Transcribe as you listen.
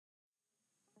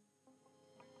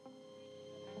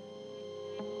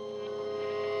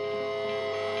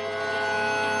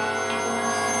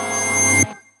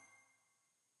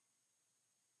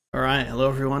Hello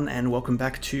everyone and welcome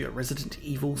back to Resident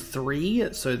Evil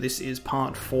 3. So this is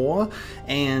part 4,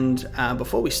 and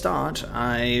before we start,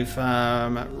 I've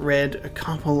read a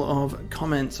couple of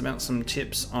comments about some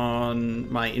tips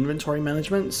on my inventory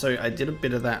management. So I did a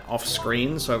bit of that off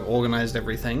screen, so I've organized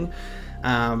everything.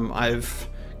 I've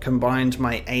combined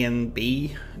my A and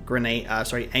B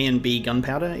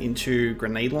gunpowder into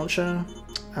grenade launcher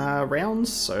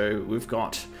rounds, so we've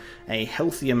got a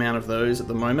healthy amount of those at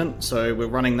the moment, so we're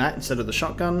running that instead of the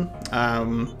shotgun.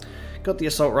 Got the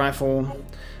assault rifle,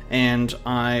 and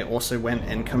I also went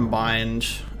and combined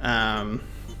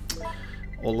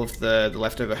all of the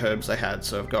leftover herbs I had.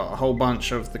 So I've got a whole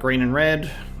bunch of the green and red,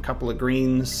 a couple of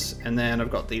greens, and then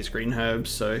I've got these green herbs.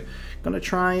 So I'm going to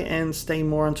try and stay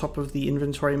more on top of the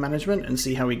inventory management and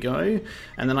see how we go.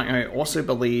 And then I also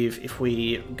believe if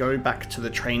we go back to the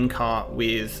train cart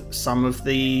with some of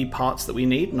the parts that we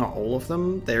need, not all of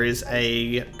them, there is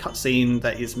a cutscene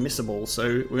that is missable. So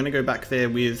we're going to go back there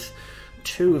with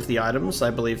 2 of the items I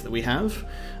believe that we have,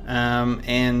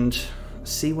 and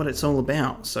see what it's all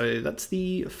about. So that's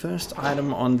the first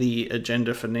item on the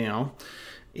agenda for now,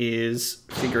 is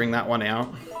figuring that one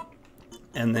out.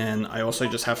 And then I also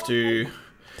just have to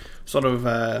sort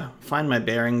of find my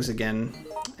bearings again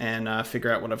and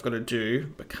figure out what I've got to do,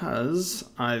 because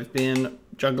I've been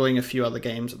juggling a few other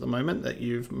games at the moment that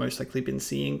you've most likely been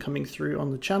seeing coming through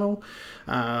on the channel.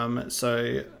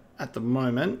 So at the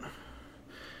moment,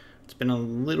 it's been a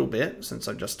little bit since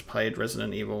I've just played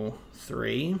Resident Evil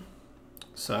 3.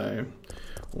 So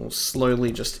we'll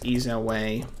slowly just ease our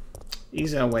way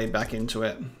back into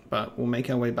it, but we'll make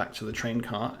our way back to the train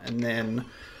cart, and then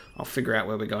I'll figure out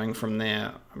where we're going from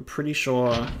there. I'm pretty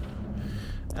sure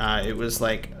it was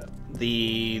like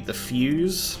the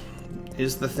fuse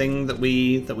is the thing that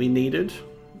we needed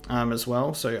as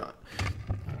well. So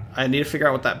I need to figure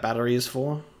out what that battery is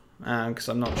for, because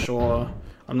I'm not sure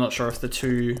if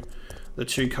the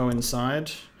two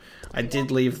coincide. I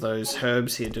did leave those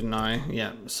herbs here, didn't I?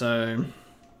 Yeah, so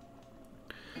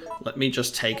let me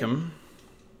just take them,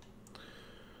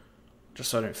 just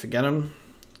so I don't forget them.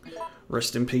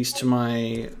 Rest in peace to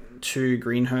my 2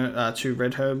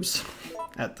 red herbs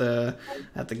at the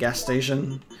gas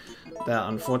station that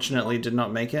unfortunately did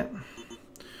not make it.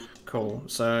 Cool,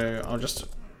 so I'll just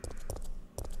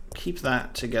keep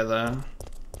that together.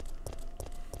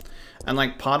 And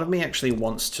like, part of me actually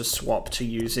wants to swap to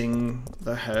using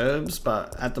the herbs,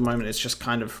 but at the moment it's just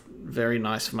kind of very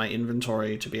nice for my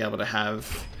inventory to be able to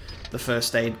have the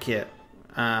first aid kit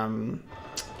the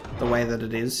way that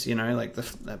it is, you know, like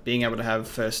being able to have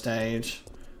first aid,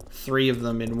 3 of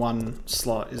them in one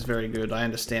slot is very good. I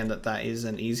understand that that is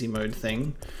an easy mode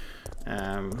thing,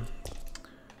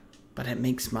 but it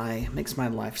makes my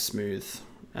life smooth,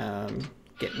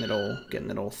 getting it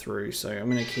all through. So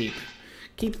I'm gonna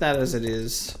keep that as it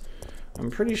is.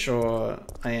 I'm pretty sure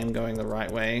I am going the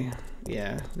right way.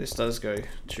 Yeah, this does go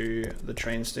to the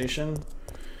train station.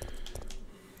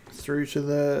 Through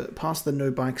to past the no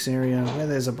bikes area, where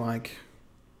there's a bike.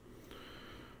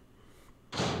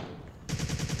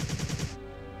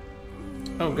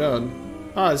 Oh god.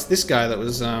 Oh, it's this guy that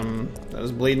was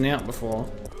bleeding out before.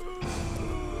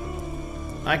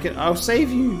 I'll save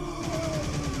you.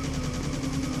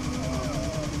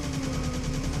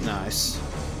 Nice.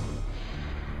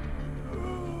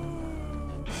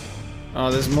 Oh,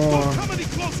 there's more. Don't come any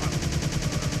closer.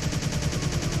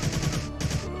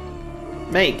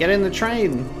 Mate, get in the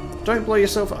train. Don't blow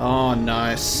yourself. Oh,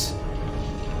 nice.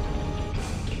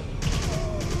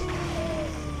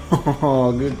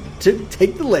 Oh, good.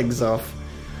 Take the legs off.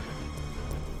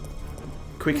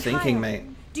 Quick thinking, mate.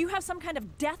 Do you have some kind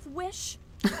of death wish?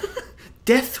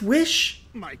 Death wish?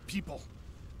 My people.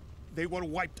 They were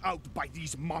wiped out by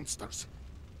these monsters.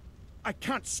 I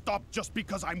can't stop just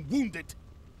because I'm wounded.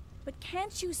 But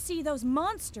can't you see those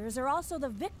monsters are also the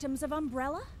victims of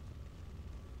Umbrella?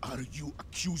 Are you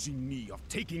accusing me of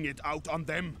taking it out on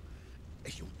them?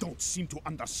 You don't seem to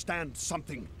understand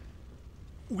something.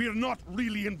 We're not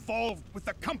really involved with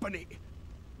the company.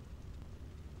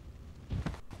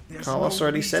 There's Carlos no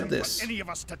already said reason this. for any of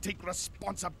us to take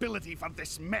responsibility for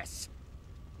this mess.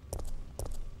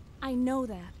 I know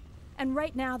that. And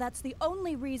right now, that's the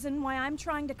only reason why I'm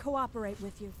trying to cooperate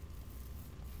with you.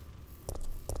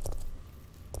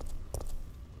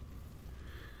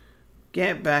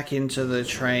 Get back into the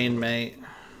train, mate.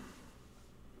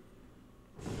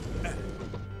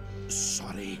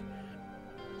 Sorry.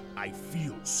 I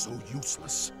feel so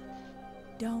useless.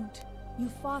 Don't. You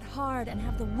fought hard and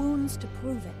have the wounds to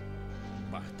prove it.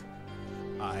 But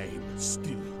I'm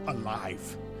still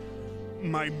alive.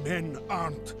 My men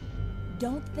aren't.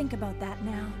 Don't think about that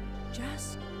now.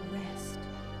 Just rest.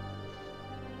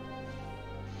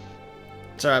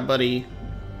 It's alright, buddy.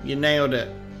 You nailed it.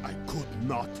 I could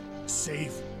not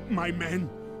save my men.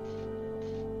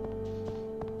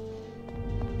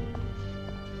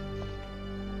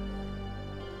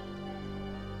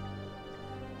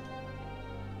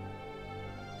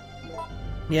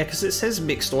 Yeah, because it says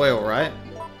mixed oil, right?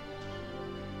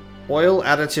 Oil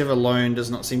additive alone does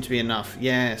not seem to be enough.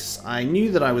 Yes, I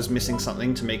knew that I was missing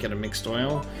something to make it a mixed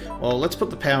oil. Well, let's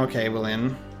put the power cable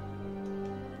in.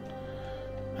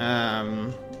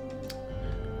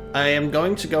 I am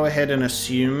going to go ahead and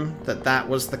assume that that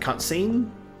was the cutscene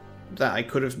that I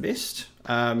could have missed.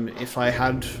 If I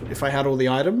had all the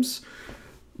items,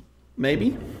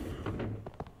 maybe.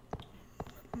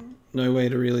 No way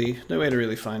to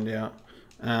really find out.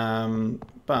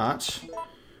 But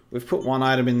we've put one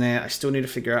item in there. I still need to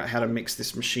figure out how to mix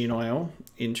this machine oil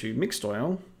into mixed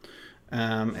oil.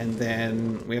 And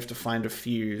then we have to find a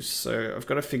fuse. So I've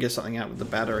got to figure something out with the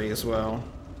battery as well.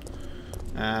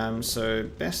 So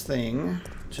best thing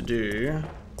to do...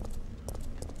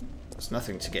 There's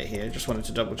nothing to get here. Just wanted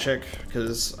to double check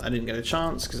because I didn't get a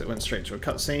chance because it went straight to a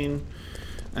cutscene.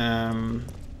 I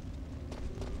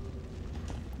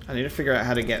need to figure out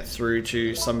how to get through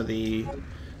to some of the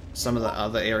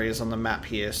other areas on the map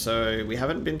here. So we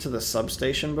haven't been to the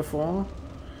substation before.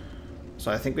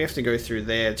 So I think we have to go through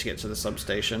there to get to the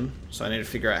substation. So I need to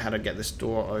figure out how to get this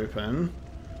door open.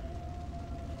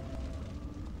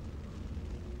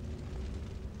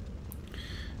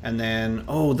 And then,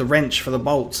 oh, the wrench for the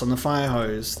bolts on the fire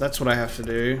hose. That's what I have to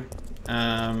do.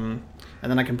 And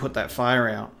then I can put that fire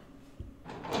out.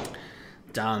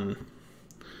 Done.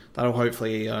 That'll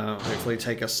hopefully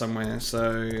take us somewhere.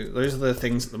 So those are the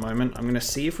things at the moment. I'm going to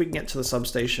see if we can get to the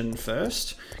substation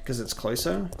first, because it's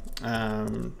closer.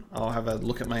 I'll have a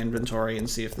look at my inventory and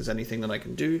see if there's anything that I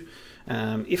can do.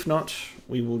 If not,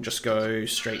 we will just go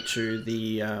straight to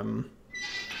the...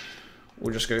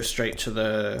 we'll just go straight to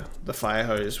the fire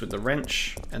hose with the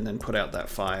wrench and then put out that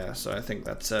fire. So I think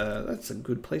that's a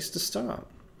good place to start.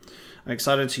 I'm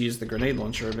excited to use the grenade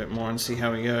launcher a bit more and see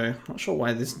how we go. Not sure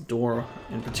why this door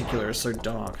in particular is so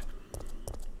dark.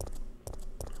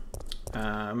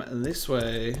 This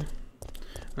way,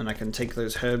 and I can take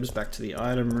those herbs back to the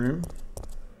item room.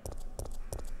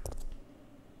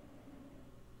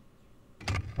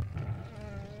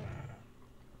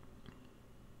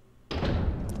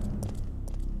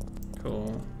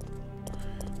 Cool.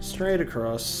 Straight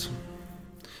across.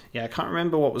 Yeah, I can't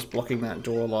remember what was blocking that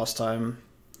door last time.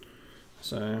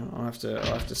 So I'll have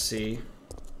to see.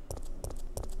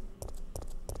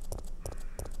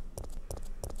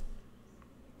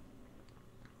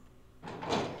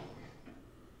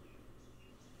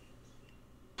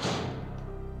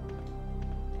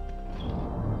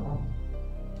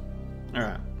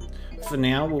 Alright. For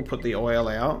now we'll put the oil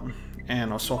out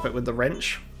and I'll swap it with the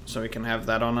wrench so we can have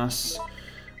that on us.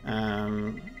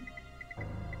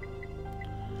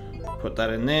 Put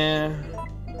that in there.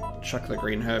 Chuck the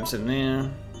green herbs in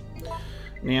there.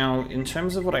 Now, in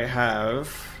terms of what I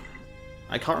have,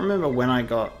 I can't remember when I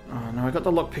got... Oh, no, I got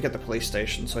the lockpick at the police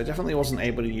station, so I definitely wasn't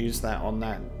able to use that on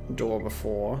that door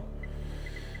before.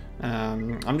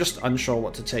 I'm just unsure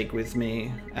what to take with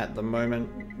me at the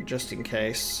moment, just in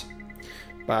case.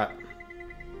 But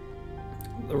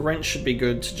the wrench should be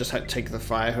good to just take the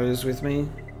fire hose with me.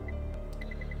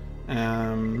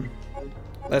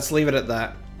 Let's leave it at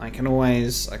that. I can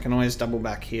always double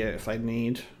back here if I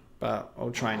need, but I'll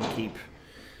try and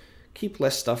keep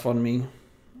less stuff on me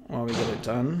while we get it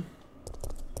done.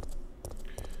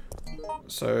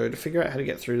 So to figure out how to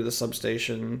get through to the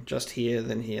substation, just here,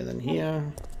 then here, then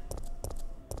here.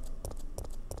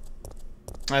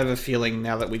 I have a feeling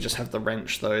now that we just have the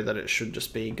wrench though that it should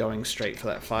just be going straight for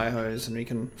that fire hose and we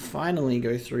can finally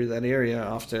go through that area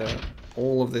after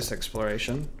all of this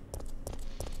exploration.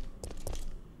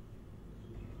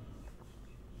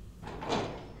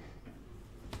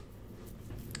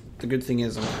 The good thing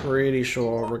is I'm pretty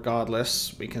sure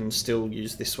regardless we can still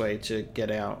use this way to get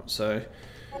out. So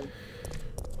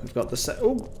we've got the set.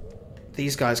 Oh,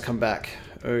 these guys come back.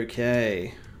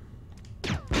 Okay.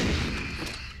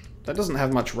 That doesn't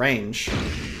have much range.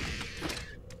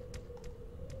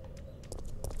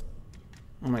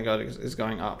 Oh my god, it's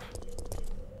going up.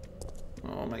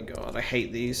 Oh my god, I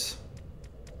hate these.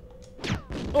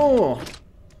 Oh!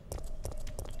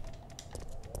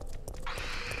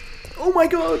 Oh my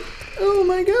god! Oh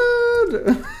my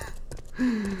god!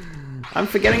 I'm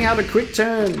forgetting how to quick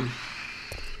turn.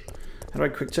 How do I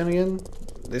quick turn again?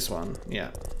 This one, yeah.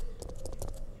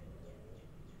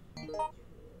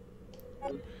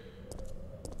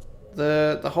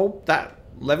 The whole that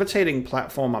levitating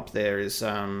platform up there is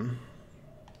not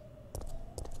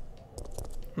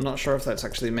I'm not sure if that's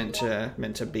actually meant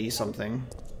to be something.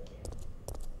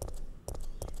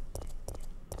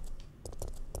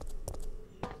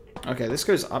 Okay, this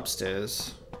goes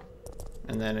upstairs,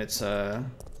 and then it's a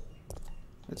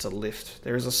lift.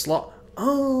 There is a slot.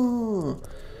 Oh,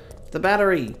 the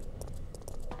battery.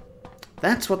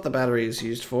 That's what the battery is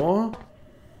used for.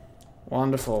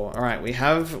 Wonderful. All right, we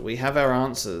have our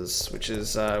answers, which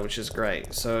is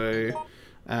great. So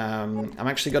I'm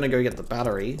actually going to go get the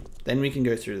battery. Then we can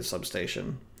go through the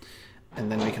substation,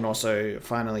 and then we can also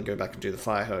finally go back and do the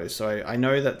fire hose. So I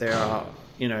know that there are,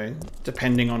 you know,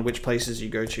 depending on which places you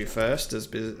go to first, as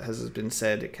has been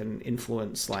said, it can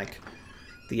influence like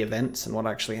the events and what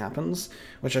actually happens,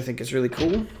 which I think is really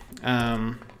cool.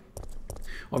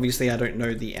 Obviously, I don't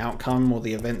know the outcome or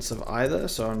the events of either,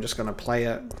 so I'm just going to play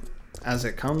it as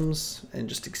it comes and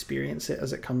just experience it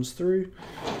as it comes through.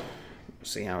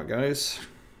 See how it goes.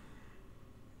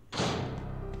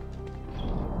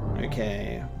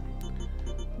 Okay.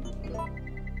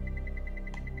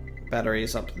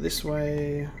 Batteries up this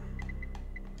way.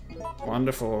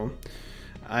 Wonderful.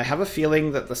 I have a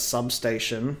feeling that the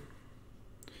substation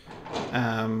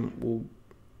will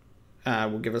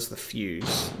give us the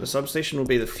fuse. The substation will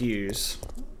be the fuse.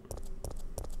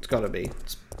 It's gotta be.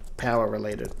 It's power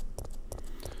related.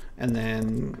 And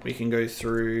then we can go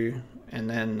through, and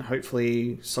then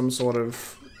hopefully some sort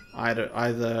of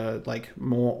either like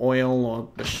more oil or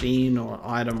machine or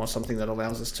item or something that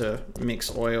allows us to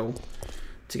mix oil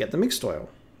to get the mixed oil.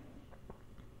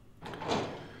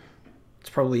 It's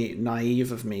probably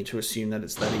naive of me to assume that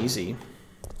it's that easy.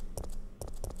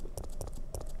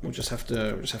 We'll just have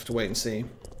to wait and see.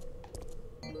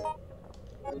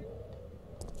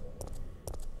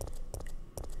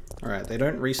 Alright, they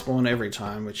don't respawn every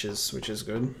time, which is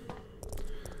good.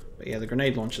 But yeah, the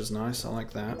grenade launcher's nice, I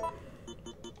like that.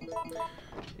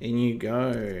 In you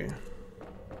go.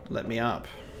 Let me up.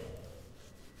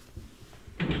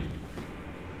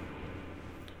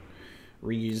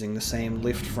 Reusing the same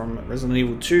lift from Resident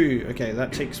Evil 2. Okay,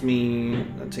 that takes me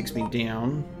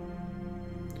down.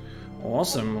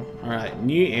 Awesome. Alright,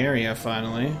 new area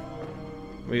finally.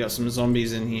 We got some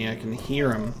zombies in here, I can hear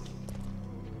them.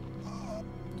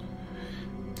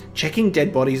 Checking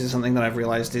dead bodies is something that I've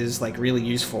realized is like really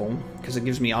useful because it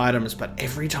gives me items, but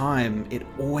every time it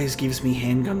always gives me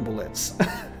handgun bullets.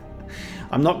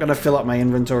 I'm not gonna fill up my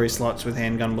inventory slots with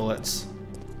handgun bullets.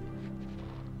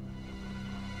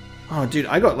 Oh dude,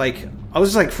 I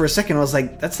was like, for a second I was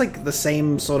like, that's like the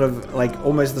same sort of, like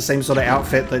almost the same sort of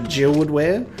outfit that Jill would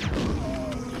wear.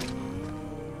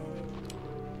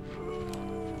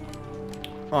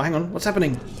 Oh, hang on, what's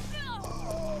happening?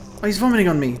 Oh, he's vomiting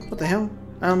on me. What the hell?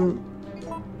 Oh,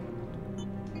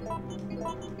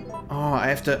 I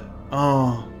have to...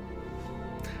 Oh.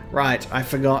 Right, I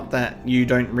forgot that you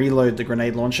don't reload the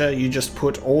grenade launcher, you just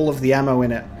put all of the ammo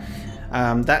in it.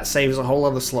 That saves a whole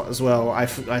other slot as well. I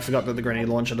forgot that the grenade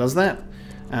launcher does that.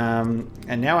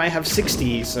 And now I have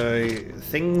 60, so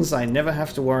things I never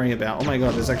have to worry about. Oh my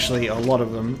god, there's actually a lot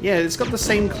of them. Yeah, it's got the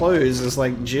same clothes as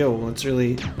like Jill. It's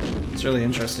really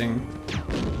interesting.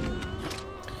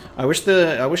 I wish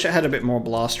it had a bit more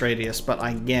blast radius, but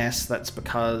I guess that's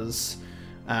because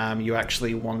you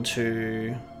actually want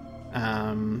to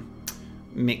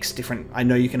mix different... I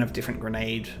know you can have different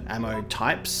grenade ammo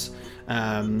types.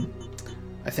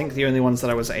 I think the only ones that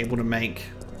I was able to make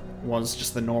was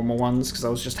just the normal ones, because I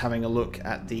was just having a look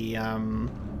at the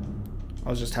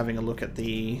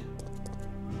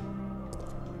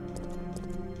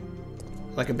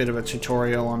like a bit of a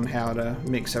tutorial on how to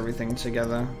mix everything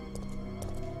together.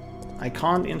 I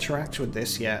can't interact with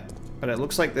this yet, but it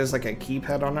looks like there's like a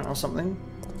keypad on it or something.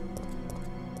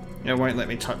 It won't let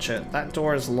me touch it. That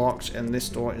door is locked and this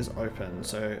door is open,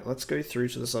 so let's go through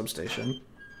to the substation.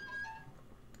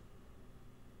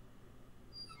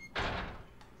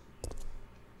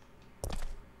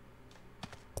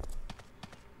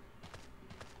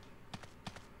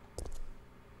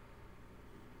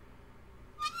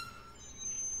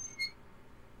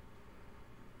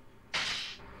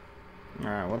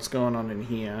 Alright, what's going on in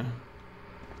here?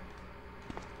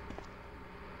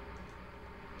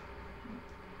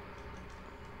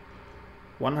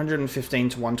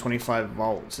 $115 to 125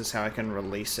 volts is how I can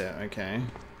release it, okay.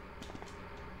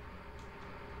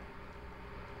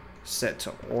 Set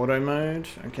to auto mode,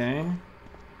 okay.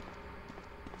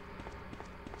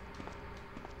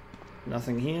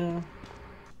 Nothing here.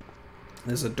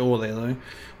 There's a door there though.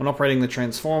 When operating the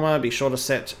transformer, be sure to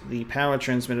set the power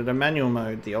transmitter to manual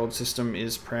mode. The old system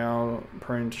is prone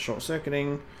to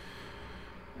short-circuiting.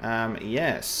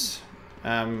 Yes.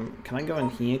 Can I go in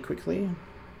here quickly?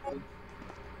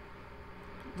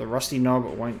 The rusty knob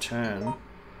won't turn.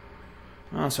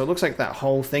 Oh, so it looks like that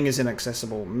whole thing is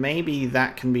inaccessible. Maybe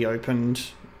that can be opened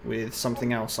with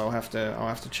something else. I'll have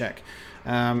to check.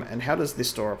 And how does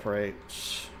this door operate?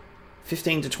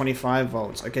 15 to 25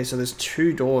 volts. Okay, so there's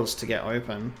 2 doors to get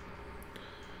open.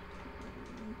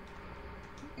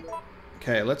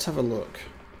 Okay, let's have a look.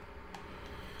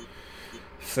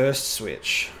 First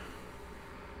switch.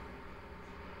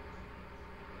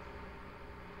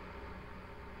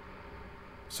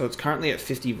 So it's currently at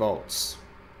 50 volts.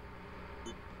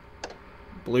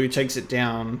 Blue takes it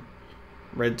down,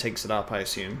 red takes it up, I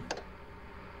assume.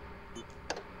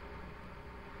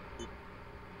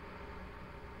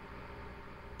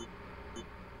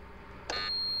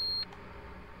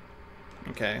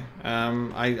 Okay,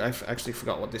 I actually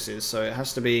forgot what this is, so it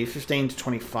has to be 15 to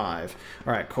 25.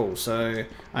 Alright, cool, so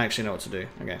I actually know what to do.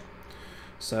 Okay,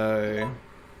 so...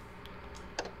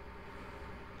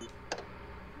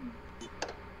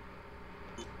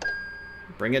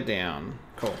 bring it down.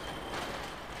 Cool.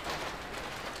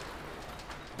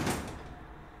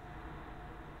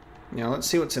 Now let's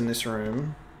see what's in this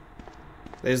room.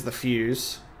 There's the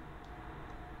fuse.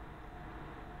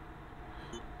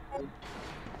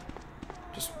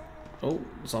 Oh,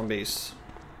 zombies.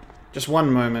 Just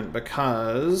one moment,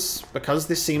 because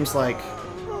this seems like...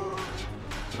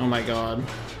 oh my god.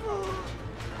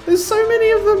 There's so many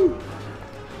of them!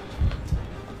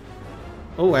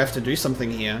 Oh, I have to do something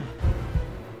here.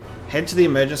 Head to the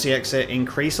emergency exit,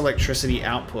 increase electricity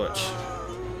output.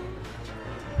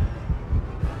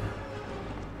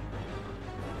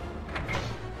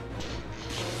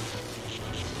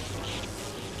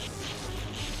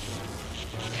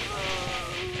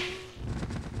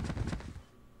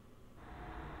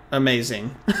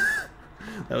 Amazing.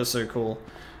 That was so cool.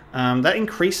 That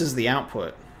increases the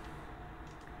output.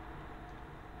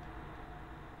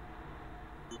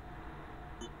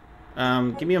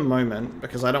 Give me a moment,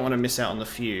 because I don't want to miss out on the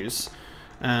fuse.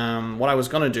 What I was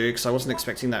going to do, because I wasn't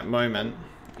expecting that moment,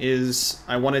 is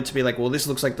I wanted to be like, well, this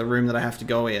looks like the room that I have to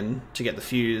go in to get the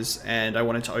fuse, and I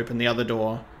wanted to open the other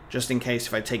door, just in case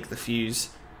if I take the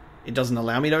fuse, it doesn't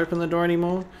allow me to open the door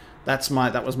anymore.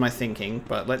 That was my thinking,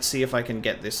 but let's see if I can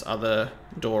get this other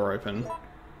door open.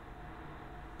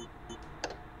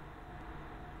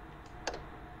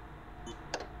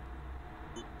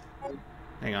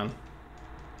 Hang on.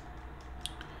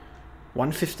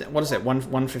 115, what is it?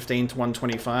 115 to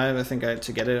 125, I think I had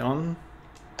to get it on.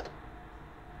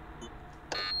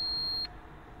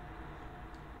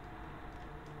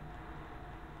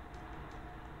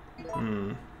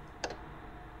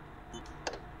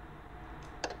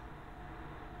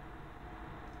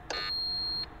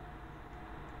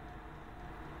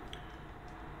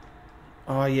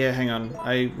 Oh yeah, hang on.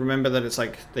 I remember that it's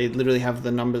like, they literally have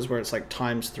the numbers where it's like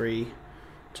 ×3,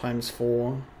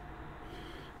 ×4.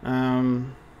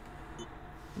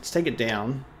 Let's take it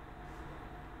down.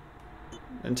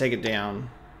 Then take it down.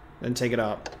 Then take it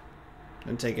up.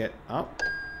 Then take it up.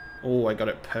 Oh, I got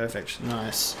it perfect.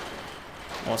 Nice.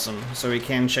 Awesome. So we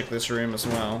can check this room as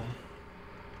well.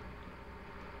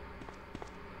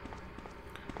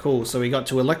 Cool, so we got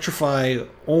to electrify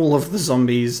all of the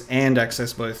zombies and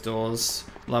access both doors.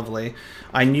 Lovely.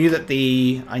 I knew that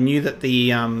the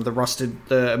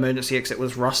emergency exit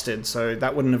was rusted, so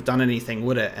that wouldn't have done anything,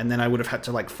 would it? And then I would have had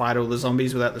to like fight all the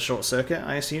zombies without the short circuit,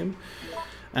 I assume.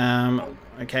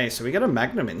 Okay, so we got a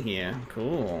magnum in here.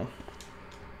 Cool.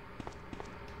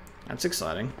 That's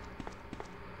exciting.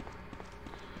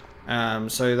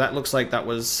 So that looks like that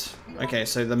was... okay,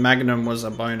 so the magnum was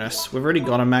a bonus. We've already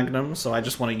got a magnum, so I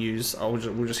just want to use... we'll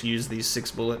just use these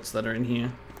 6 bullets that are in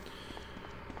here.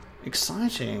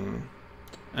 Exciting.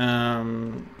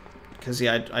 Because,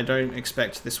 yeah, I don't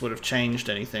expect this would have changed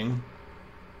anything.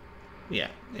 Yeah,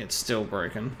 it's still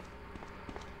broken.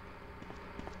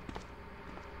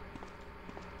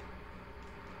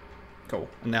 Cool.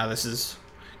 And now this is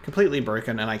completely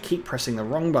broken, and I keep pressing the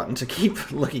wrong button to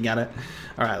keep looking at it.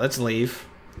 Alright, let's leave.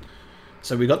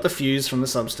 So we got the fuse from the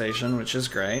substation, which is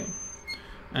great.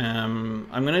 I'm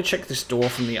going to check this door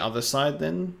from the other side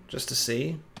then, just to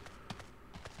see.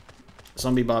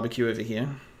 Zombie barbecue over here.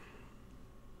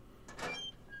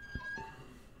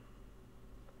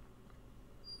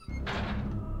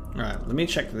 Alright, let me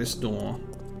check this door.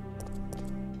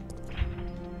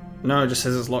 No, it just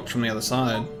says it's locked from the other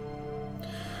side.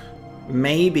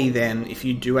 Maybe then, if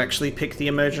you do actually pick the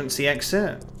emergency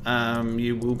exit,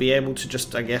 you will be able to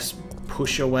just, I guess,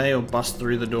 push your way or bust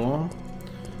through the door,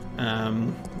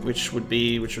 which would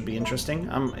be interesting.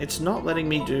 It's not letting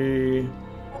me do.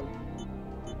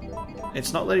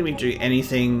 It's not letting me do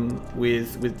anything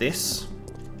with this.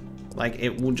 Like,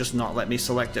 it will just not let me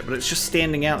select it, but it's just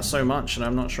standing out so much, and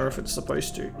I'm not sure if it's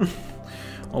supposed to.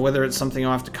 or whether it's something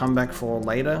I'll have to come back for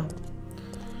later.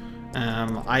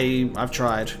 I've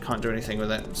tried, can't do anything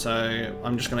with it, so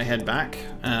I'm just going to head back.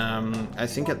 I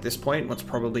think at this point what's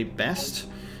probably best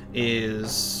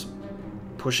is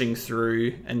pushing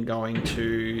through and going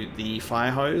to the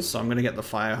fire hose, so I'm going to get the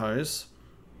fire hose.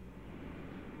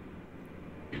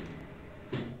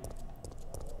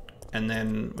 And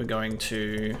then we're going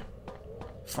to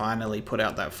finally put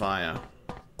out that fire.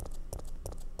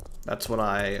 That's what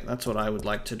I would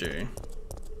like to do.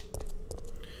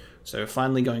 So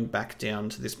finally going back down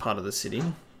to this part of the city.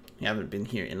 We haven't been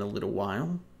here in a little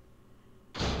while.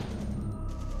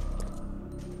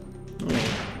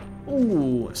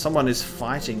 Ooh, someone is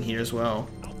fighting here as well.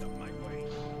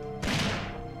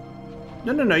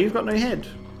 No, you've got no head.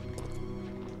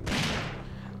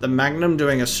 The Magnum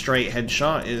doing a straight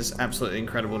headshot is absolutely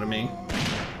incredible to me.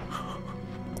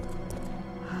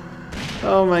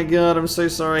 Oh my god, I'm so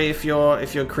sorry if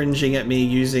you're cringing at me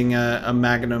using a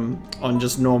Magnum on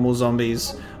just normal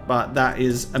zombies, but that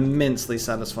is immensely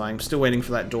satisfying. I'm still waiting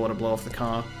for that door to blow off the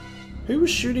car. Who was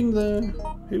shooting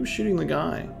the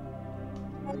guy?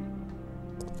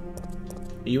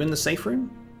 Are you in the safe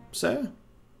room, sir?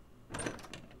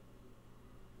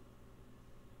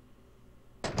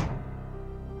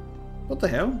 What the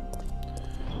hell?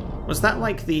 Was that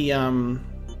like the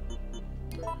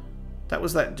that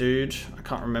was that dude. I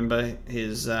can't remember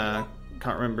his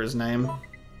name.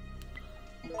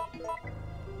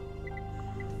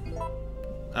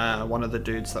 One of the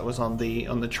dudes that was on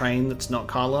the train that's not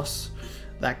Carlos.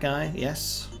 That guy,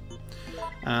 yes.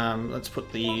 Let's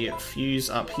put the fuse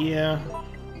up here.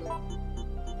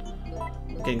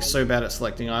 I'm getting so bad at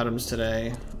selecting items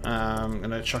today. I'm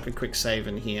gonna chuck a quick save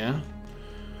in here.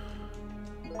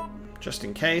 Just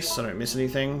in case I don't miss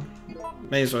anything.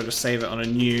 May as well just save it on a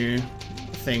new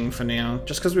thing for now.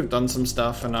 Just because we've done some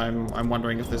stuff and I'm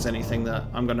wondering if there's anything that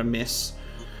I'm gonna miss.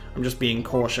 I'm just being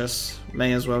cautious.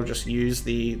 May as well just use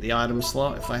the item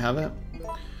slot if I have it.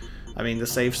 I mean the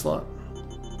save slot.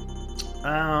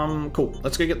 Cool.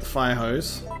 Let's go get the fire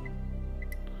hose.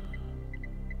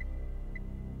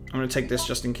 I'm gonna take this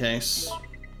just in case,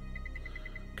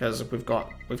 because we've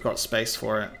got space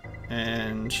for it,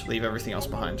 and leave everything else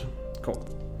behind. Cool.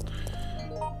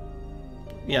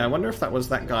 Yeah, I wonder if that was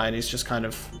that guy and he's just kind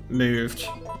of moved.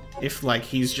 If like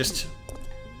he's just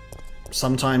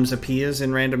sometimes appears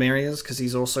in random areas because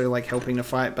he's also like helping to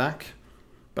fight back.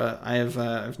 But I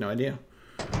have no idea.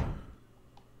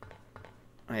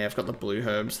 Oh, yeah, I've got the blue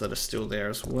herbs that are still there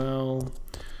as well.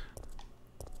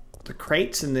 The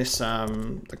crates in this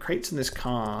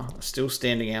car are still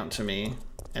standing out to me,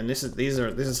 and this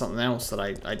is something else that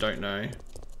I don't know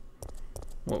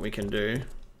what we can do.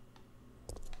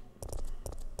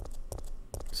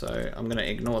 So I'm gonna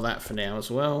ignore that for now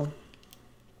as well.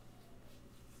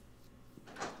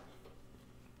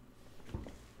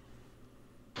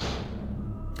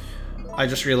 I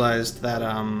just realized that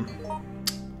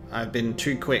I've been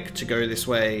too quick to go this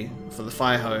way for the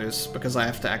fire hose because I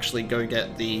have to actually go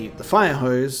get the fire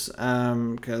hose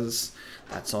because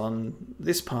that's on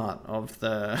this part of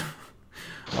the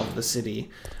city.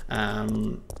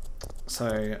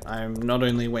 So I'm not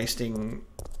only wasting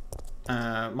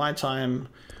my time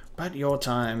but your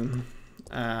time.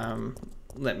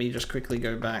 Let me just quickly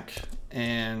go back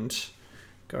and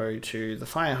go to the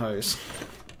fire hose.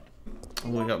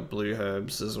 We got blue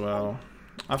herbs as well.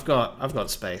 I've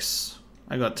got space.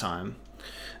 I got time.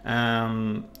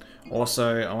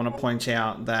 Also, I want to point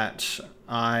out that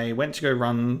I went to go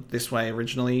run this way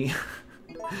originally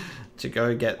to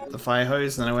go get the fire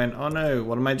hose, and then I went, oh no,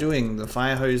 what am I doing? The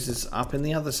fire hose is up in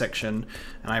the other section,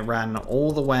 and I ran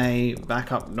all the way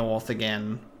back up north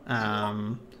again,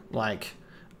 like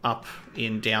up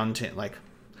in downtown. Like,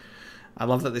 I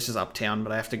love that this is uptown,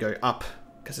 but I have to go up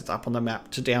because it's up on the map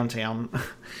to downtown.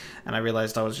 And I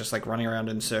realized I was just like running around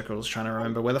in circles trying to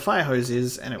remember where the fire hose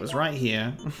is, and it was right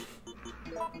here.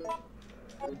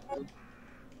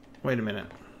 Wait a minute.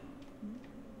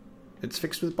 It's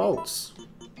fixed with bolts.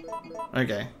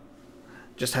 Okay.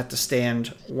 Just had to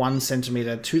stand 1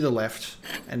 centimeter to the left,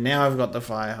 and now I've got the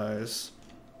fire hose.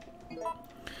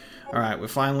 Alright, we've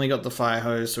finally got the fire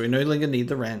hose, so we no longer need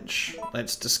the wrench.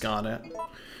 Let's discard it.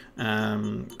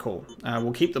 Cool.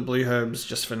 We'll keep the blue herbs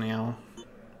just for now,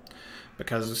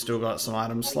 because we've still got some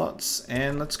item slots,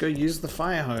 and let's go use the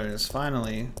fire hose,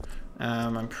 finally.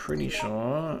 I'm pretty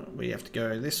sure we have to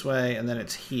go this way, and then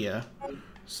it's here.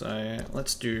 So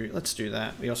let's do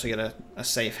that. We also get a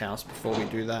safe house before we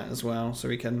do that as well, so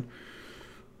we can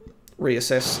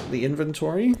reassess the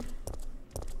inventory.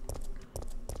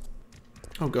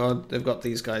 Oh god, they've got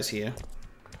these guys here.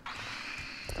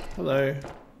 Hello.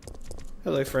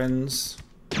 Hello, friends.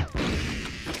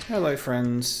 Hello,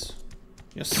 friends.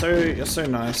 You're so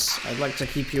nice. I'd like to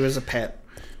keep you as a pet.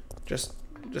 Just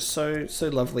so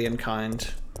lovely and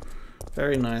kind.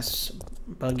 Very nice,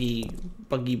 buggy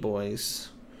boys.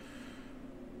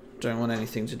 Don't want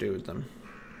anything to do with them.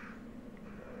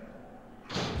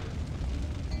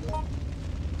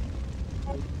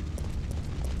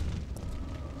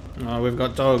 Oh, we've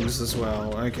got dogs as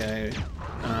well. Okay.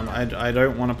 I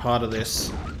don't want a part of this.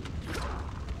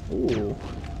 Ooh.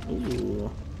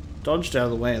 Ooh. Dodged out of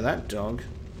the way of that dog.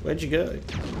 Where'd you go?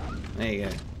 There you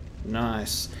go.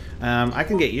 Nice. I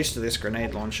can get used to this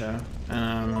grenade launcher.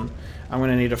 I'm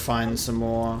gonna need to find some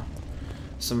more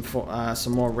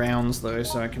rounds though,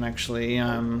 so I can actually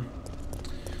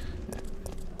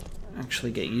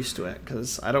get used to it,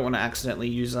 because I don't want to accidentally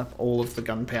use up all of the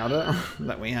gunpowder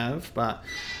that we have. But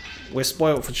we're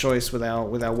spoilt for choice with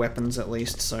our weapons at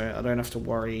least, so I don't have to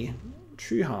worry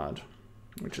too hard,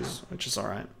 which is all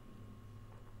right.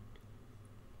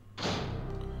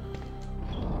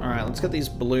 Alright, let's get these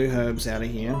blue herbs out of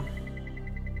here.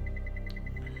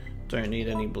 Don't need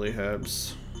any blue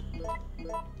herbs.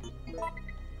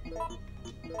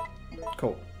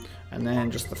 Cool. And then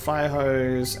just the fire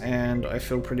hose, and I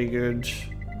feel pretty good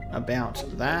about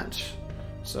that.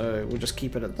 So we'll just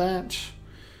keep it at that.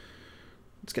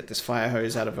 Let's get this fire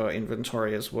hose out of our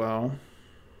inventory as well.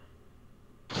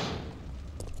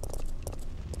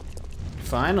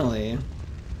 Finally.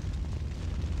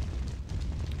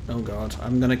 Oh god,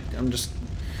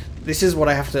 this is what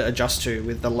I have to adjust to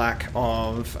with the lack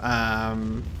of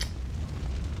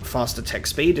faster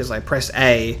text speed, is I press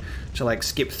A to like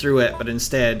skip through it, but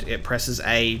instead it presses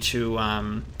A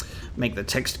to make the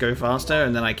text go faster,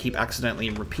 and then I keep accidentally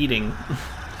repeating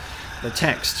the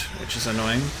text, which is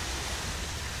annoying.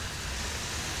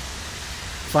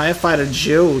 Firefighter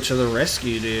Jill to the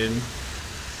rescue, dude.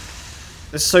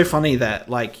 It's so funny that,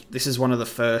 like, this is one of the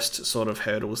first sort of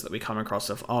hurdles that we come across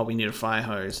of, oh, we need a fire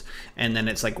hose, and then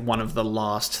it's like one of the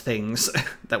last things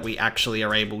that we actually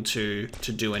are able to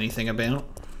do anything about.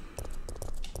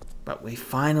 But we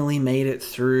finally made it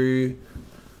through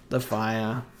the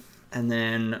fire, and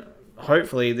then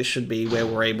hopefully this should be where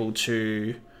we're able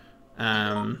to,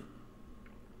 oh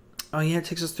yeah, it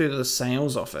takes us through to the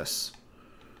sales office.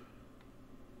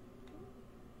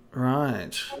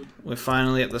 Right, we're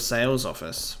finally at the sales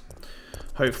office.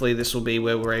 Hopefully this will be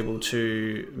where we're able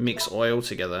to mix oil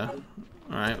together.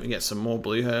 Alright, we get some more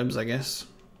blue herbs, I guess.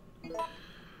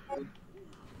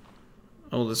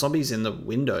 Oh, the zombie's in the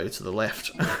window to the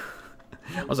left.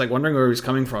 I was like wondering where he was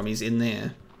coming from. He's in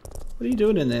there. What are you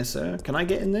doing in there, sir? Can I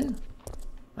get in there?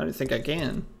 I don't think I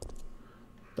can.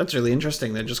 That's really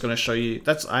interesting. They're just going to show you.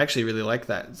 I actually really like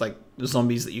that. It's like the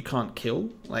zombies that you can't kill.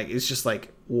 Like, it's just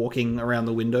like walking around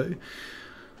the window.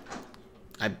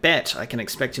 I bet I can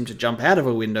expect him to jump out of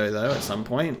a window though at some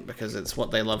point, because it's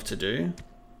what they love to do.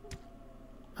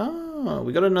 Oh,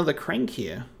 we got another crank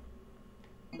here.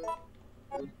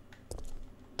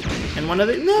 And one of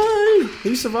the... No!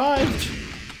 He survived!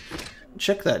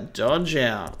 Check that dodge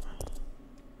out.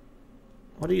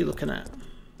 What are you looking at?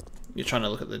 You're trying to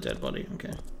look at the dead body,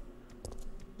 okay.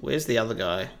 Where's the other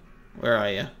guy? Where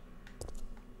are you?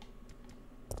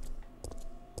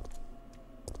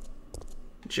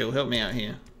 Jill, help me out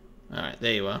here. Alright,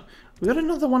 there you are. We got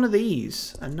another one of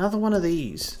these. Another one of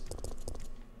these.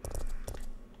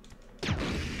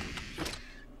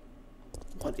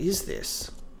 What is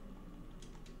this?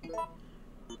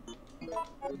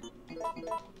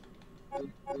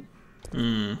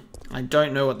 I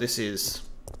don't know what this is.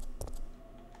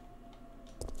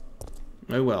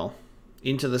 Oh well.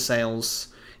 Into the sales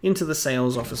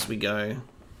office we go. And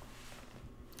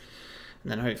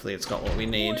then hopefully it's got what we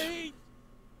need. Wait.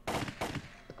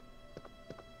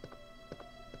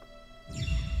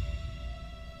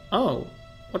 Oh,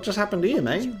 what just happened to you,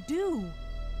 What did mate? you do?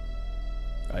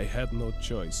 I had no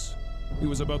choice. He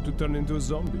was about to turn into a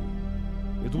zombie.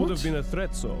 It would have been a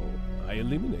threat, so I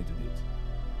eliminated it.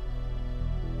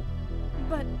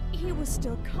 But he was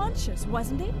still conscious,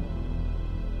 wasn't he?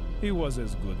 He was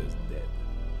as good as dead.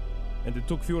 And it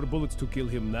took fewer bullets to kill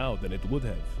him now than it would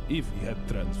have if he had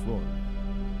transformed.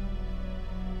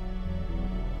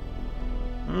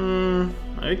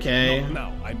 Okay. Not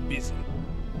now, I'm busy.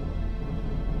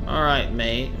 Alright,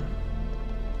 mate.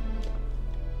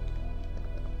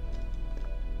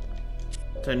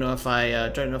 Don't know if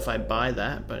I buy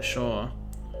that, but sure.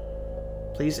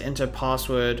 Please enter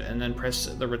password and then press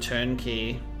the return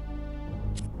key.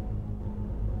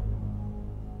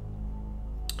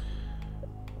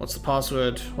 What's the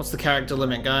password? What's the character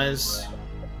limit, guys?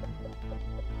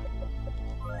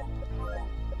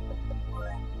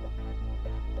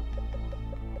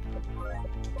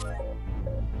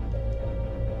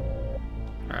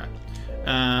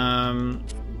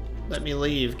 Let me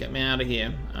leave. Get me out of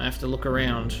here. I have to look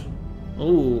around.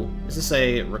 Ooh, is this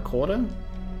a recorder?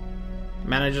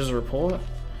 Manager's report.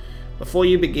 Before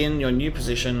you begin your new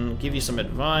position, give you some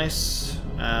advice.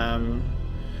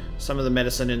 Some of the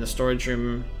medicine in the storage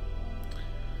room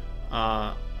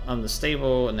are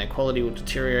unstable and their quality will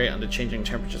deteriorate under changing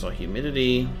temperatures or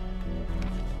humidity.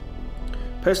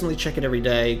 Personally check it every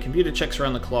day. Computer checks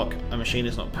around the clock. A machine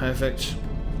is not perfect.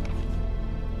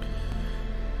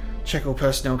 Check all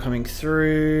personnel coming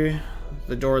through.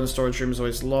 The door in the storage room is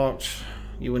always locked.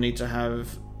 You will need to have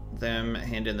them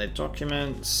hand in their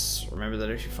documents. Remember that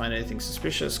if you find anything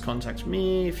suspicious, contact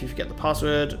me. If you forget the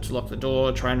password to lock the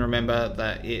door, try and remember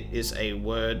that it is a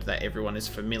word that everyone is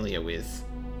familiar with.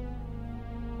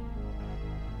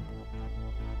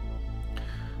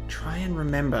 Try and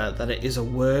remember that it is a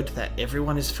word that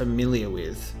everyone is familiar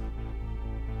with.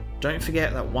 Don't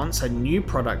forget that once a new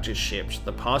product is shipped,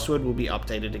 the password will be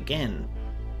updated again.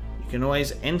 You can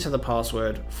always enter the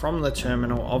password from the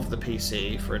terminal of the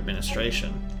PC for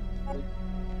administration.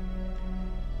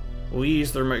 Will you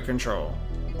use the remote control?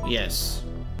 Yes.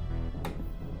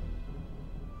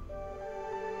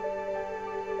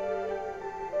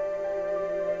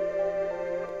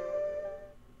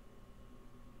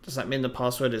 Does that mean the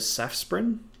password is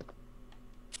Safsprin?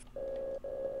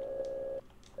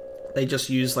 They just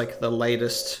use like the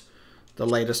latest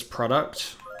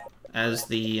product as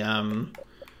the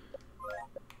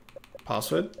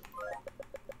password.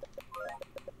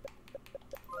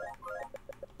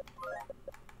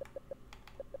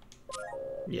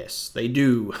 Yes, they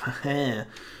do.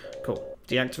 Cool.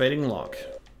 Deactivating lock.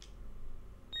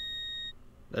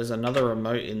 There's another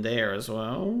remote in there as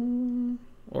well.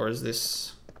 Or is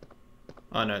this...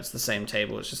 Oh no, it's the same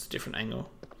table, it's just a different angle.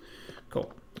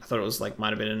 Cool. I thought it was like, might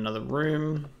have been in another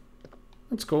room.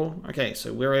 That's cool. Okay,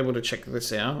 so we're able to check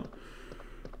this out.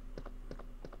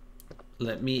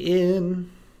 Let me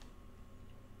in.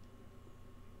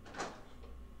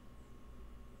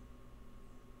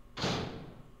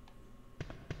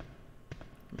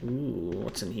 Ooh,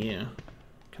 what's in here?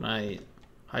 Can I...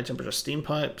 High temperature steam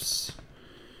pipes?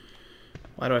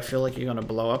 Why do I feel like you're gonna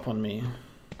blow up on me?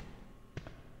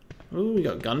 Ooh, we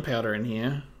got gunpowder in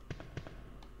here.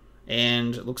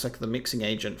 And it looks like the mixing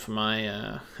agent for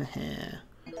my,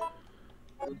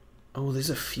 Oh, there's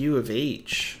a few of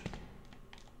each.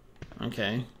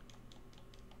 Okay.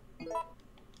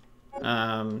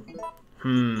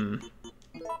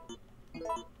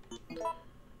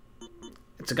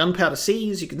 It's a gunpowder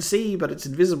seize, you can see, but it's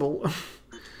invisible.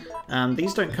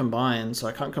 These don't combine, so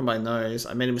I can't combine those.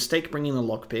 I made a mistake bringing the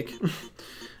lockpick.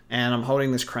 And I'm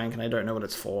holding this crank and I don't know what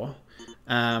it's for.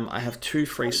 I have 2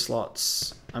 free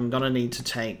slots. I'm gonna need to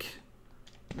take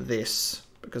this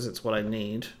because it's what I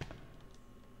need.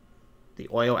 The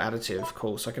oil additive,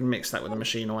 cool. So I can mix that with the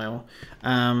machine oil.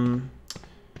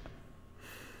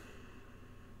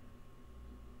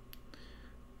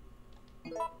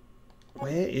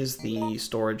 Where is the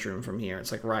storage room from here?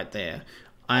 It's like right there.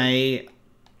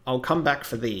 I'll come back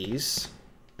for these.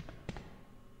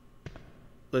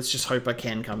 Let's just hope I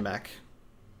can come back.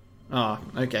 Oh,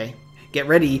 okay. Get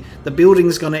ready. The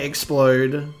building's gonna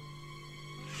explode.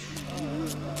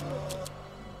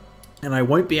 And I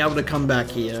won't be able to come back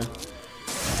here.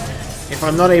 If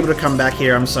I'm not able to come back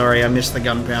here, I'm sorry, I missed the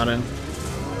gunpowder.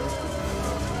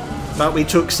 But we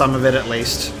took some of it at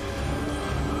least.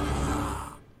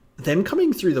 Them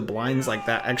coming through the blinds like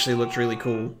that actually looked really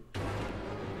cool.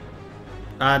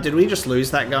 Did we just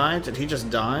lose that guy? Did he just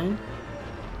die?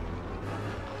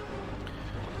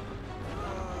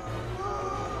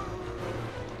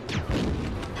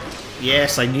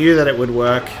 Yes, I knew that it would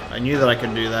work. I knew that I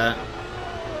could do that.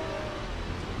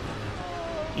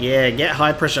 Yeah, get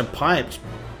high pressure piped.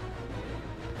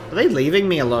 Are they leaving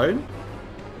me alone?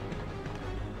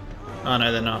 Oh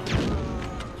no, they're not.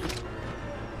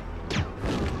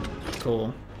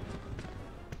 Cool.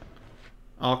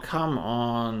 Oh, come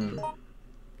on.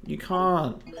 You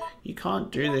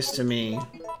can't do this to me.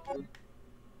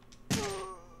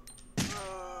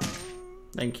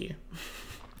 Thank you.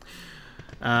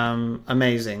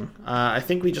 Amazing. I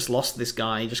think we just lost this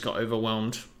guy. He just got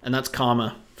overwhelmed. And that's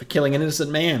karma for killing an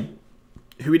innocent man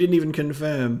who we didn't even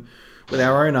confirm with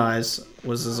our own eyes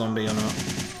was a zombie or not.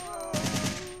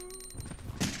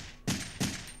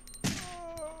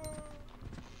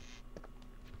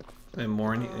 There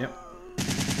more in here. Yep.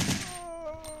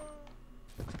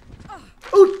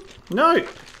 Oh, no!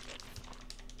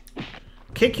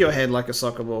 Kick your head like a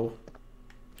soccer ball.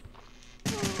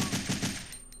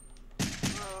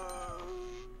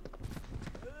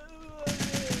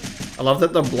 I love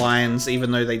that the blinds, even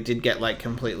though they did get like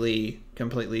completely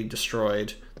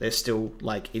destroyed, they're still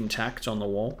like intact on the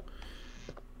wall.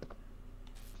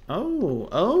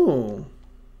 Oh,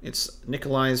 it's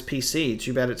Nikolai's PC.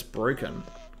 Too bad it's broken.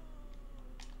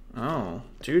 Oh,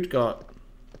 dude got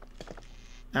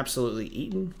absolutely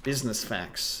eaten. Business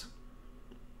facts.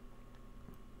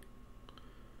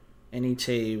 NET,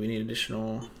 we need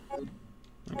additional.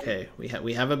 Okay, we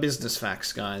have a business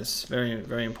facts, guys.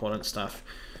 Very important stuff.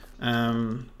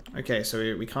 Okay,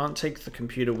 so we can't take the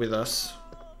computer with us.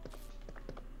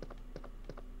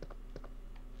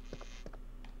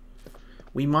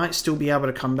 We might still be able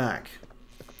to come back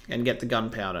and get the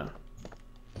gunpowder.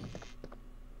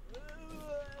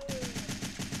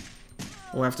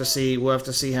 We'll have to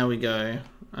see how we go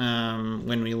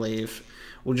when we leave.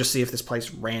 We'll just see if this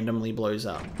place randomly blows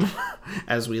up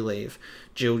as we leave.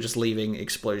 Jill just leaving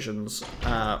explosions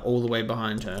all the way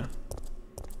behind her.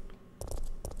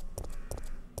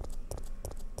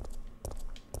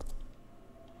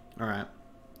 All right.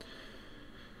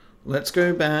 Let's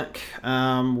go back.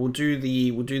 We'll do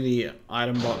the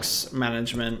item box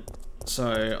management.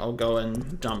 So I'll go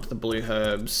and dump the blue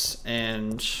herbs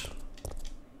and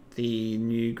the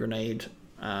new grenade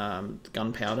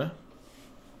gunpowder.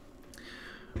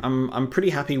 I'm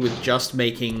pretty happy with just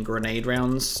making grenade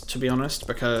rounds, to be honest,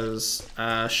 because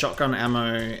shotgun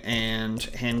ammo and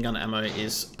handgun ammo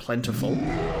is plentiful.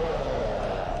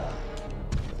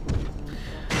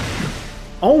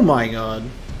 Oh my god.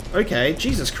 Okay,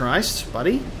 Jesus Christ,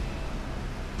 buddy.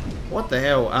 What the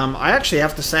hell? I actually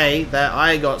have to say that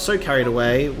I got so carried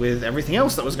away with everything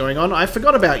else that was going on, I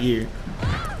forgot about you.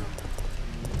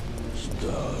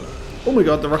 Oh my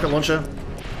god, the rocket launcher.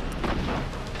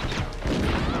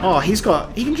 Oh, he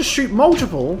can just shoot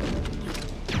multiple.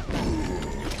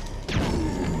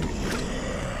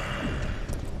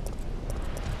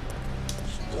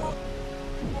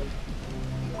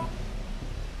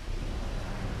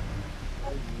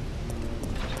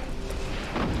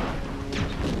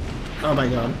 Oh my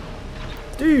god.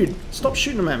 Dude, stop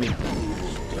shooting them at me.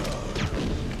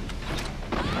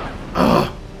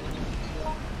 Ugh.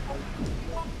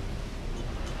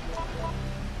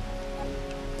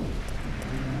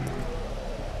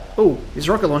 Oh, his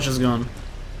rocket launcher's gone.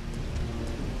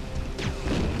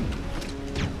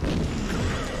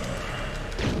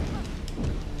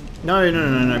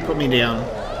 No, put me down.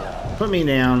 Put me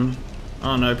down.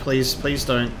 Oh no, please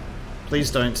don't.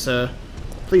 Please don't, sir.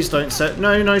 Please don't, sir.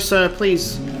 No, sir,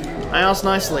 please. I asked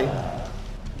nicely.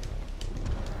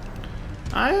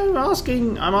 I'm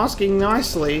asking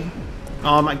nicely.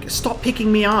 Oh my, stop picking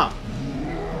me up.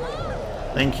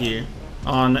 Thank you.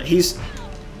 Oh no,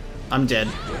 I'm dead.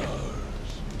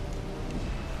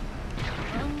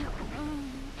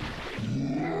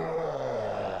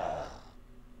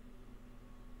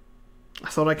 I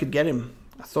thought I could get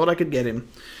him.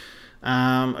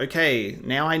 Okay,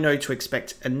 now I know to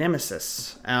expect a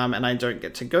Nemesis, and I don't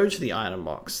get to go to the item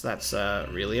box. That's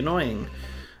really annoying.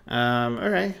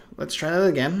 Okay, let's try that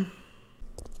again.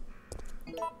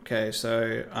 Okay,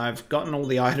 so I've gotten all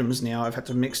the items now. I've had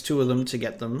to mix 2 of them to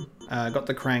get them. Got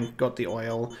the crank, got the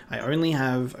oil. I only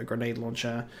have a grenade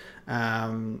launcher.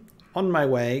 On my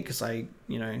way, because I,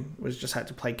 just had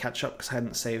to play catch up because I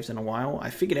hadn't saved in a while. I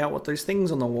figured out what those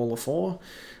things on the wall are for.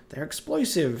 They're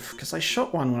explosive, because I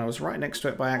shot one when I was right next to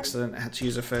it by accident. I had to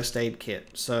use a first aid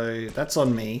kit, so that's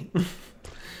on me.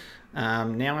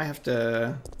 Now I have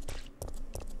to...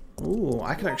 Ooh,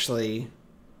 I can actually...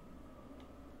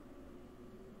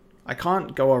 I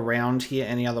can't go around here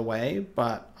any other way,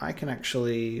 but I can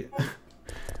actually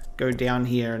go down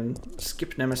here and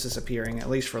skip Nemesis appearing, at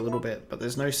least for a little bit, but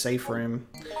there's no safe room.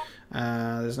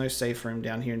 There's no safe room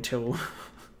down here until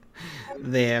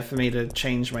there for me to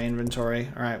change my inventory.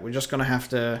 Alright, we're just gonna have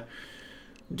to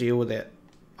deal with it.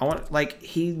 I want, like,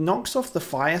 he knocks off the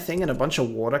fire thing and a bunch of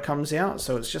water comes out,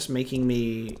 so it's just making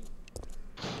me...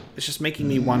 It's just making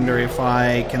me wonder if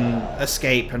I can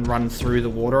escape and run through the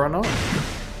water or not.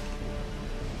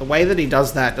 The way that he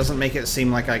does that doesn't make it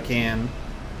seem like I can.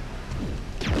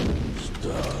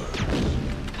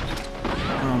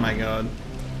 Oh my god.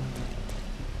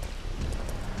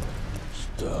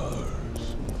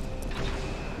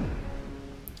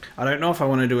 I don't know if I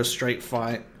want to do a straight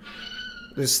fight.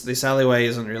 This alleyway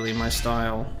isn't really my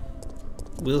style.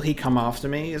 Will he come after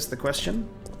me is the question.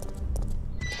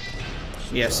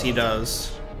 Yes, he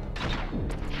does.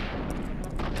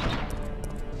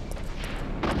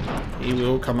 He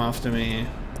will come after me.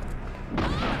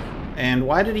 And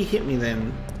why did he hit me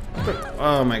then?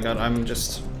 Oh my god, I'm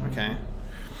just... Okay.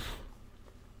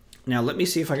 Now let me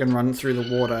see if I can run through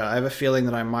the water. I have a feeling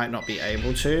that I might not be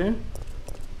able to.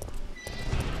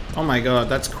 Oh my god,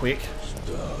 that's quick.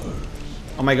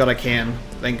 Oh my god, I can.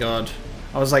 Thank god.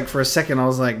 I was like, for a second, I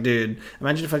was like, dude,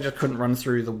 imagine if I just couldn't run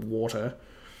through the water.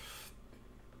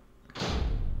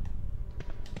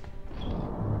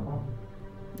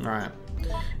 Alright.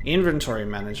 Inventory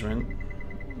management.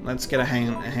 Let's get a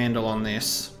handle on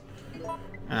this.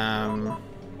 I'm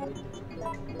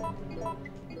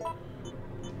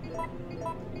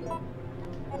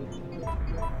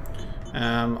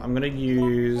gonna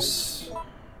use...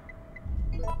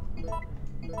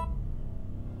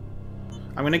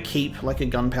 I'm gonna keep like a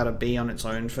gunpowder bee on its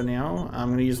own for now. I'm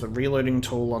gonna use the reloading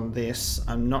tool on this.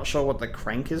 I'm not sure what the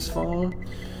crank is for.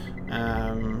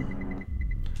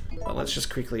 But let's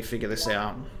just quickly figure this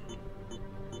out.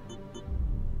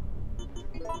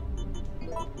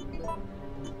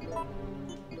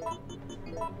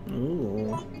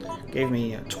 Ooh, gave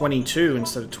me 22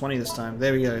 instead of 20 this time.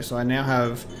 There we go. So I now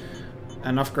have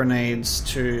enough grenades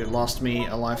to last me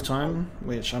a lifetime,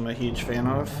 which I'm a huge fan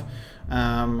of.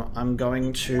 I'm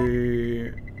going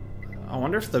to... I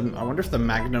wonder if the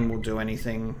Magnum will do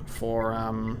anything for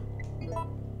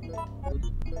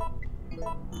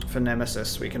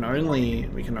Nemesis. We can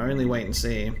only wait and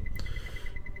see. I'm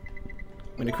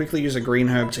going to quickly use a green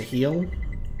herb to heal,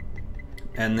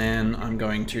 and then I'm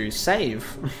going to save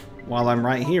while I'm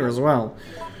right here as well.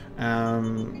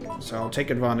 So I'll take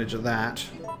advantage of that.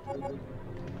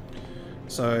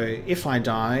 So if I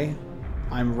die,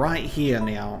 I'm right here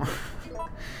now.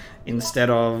 Instead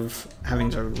of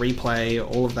having to replay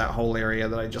all of that whole area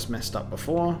that I just messed up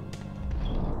before.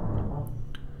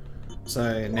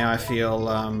 So now I feel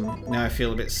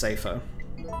a bit safer.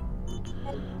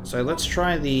 So let's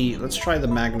try the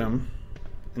Magnum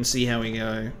and see how we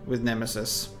go with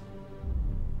Nemesis.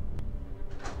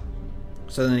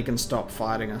 So then he can stop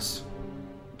fighting us,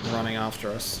 running after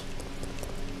us.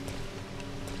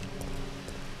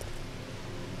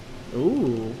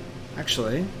 Ooh,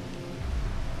 actually.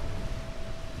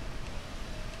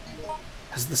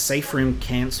 Has the safe room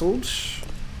cancelled?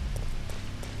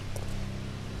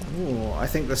 Oh, I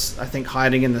think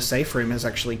hiding in the safe room has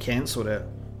actually cancelled it.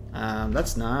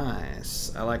 That's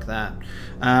nice. I like that.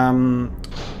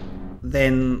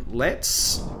 Then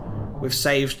we've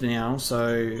saved now,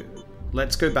 so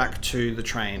let's go back to the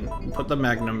train. Put the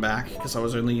Magnum back, because I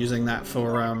was only using that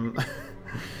for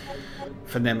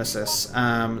for Nemesis.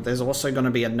 There's also going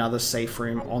to be another safe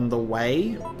room on the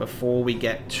way before we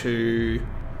get to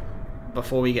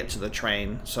the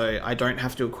train, so I don't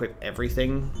have to equip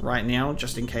everything right now,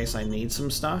 just in case I need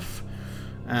some stuff.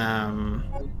 So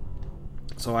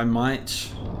I might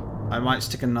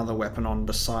stick another weapon on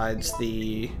besides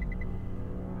the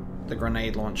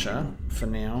grenade launcher for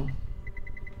now.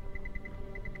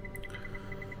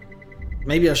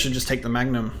 Maybe I should just take the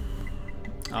Magnum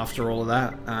after all of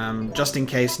that, just in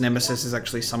case Nemesis is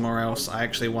actually somewhere else. I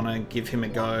actually want to give him a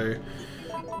go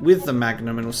with the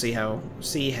Magnum, and we'll see how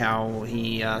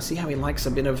he likes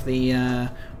a bit of the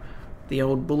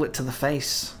old bullet to the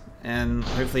face, and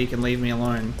hopefully he can leave me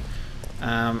alone.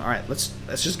 All right, let's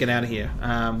just get out of here.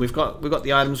 We've got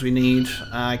the items we need.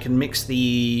 I can mix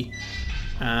the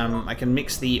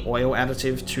oil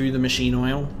additive to the machine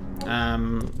oil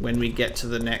when we get to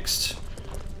the next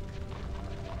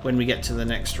room,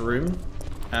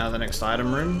 the next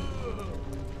item room.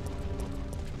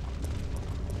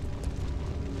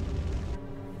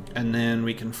 And then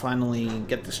we can finally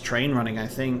get this train running, I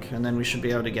think, and then we should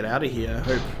be able to get out of here.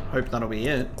 Hope that'll be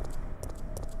it.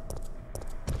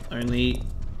 Only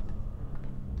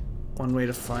one way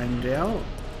to find out.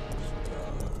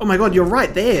 Oh my god, you're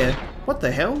right there! What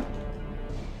the hell?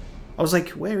 I was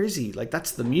like, where is he? Like,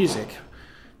 that's the music.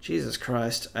 Jesus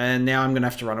Christ. And now I'm gonna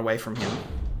have to run away from him.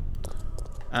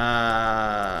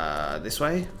 This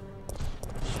way?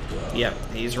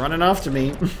 Yep, he's running after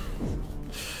me.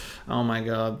 Oh my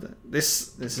god,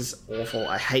 this is awful.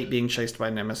 I hate being chased by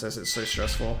Nemesis, it's so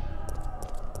stressful.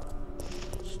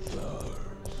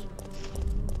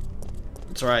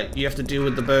 It's alright, you have to deal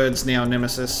with the birds now,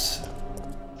 Nemesis.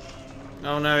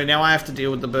 Oh no, now I have to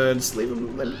deal with the birds. Leave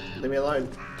me alone.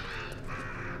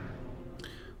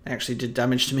 They actually did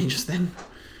damage to me just then.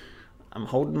 I'm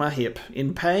holding my hip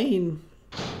in pain.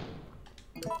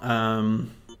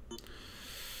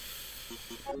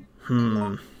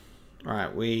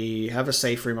 Alright, we have a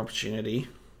safe room opportunity,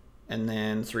 and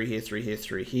then 3 here, 3 here,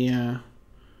 3 here,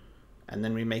 and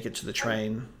then we make it to the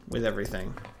train with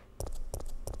everything.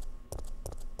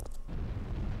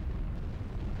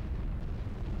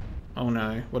 Oh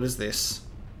no, what is this?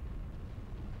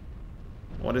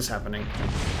 What is happening?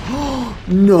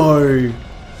 No!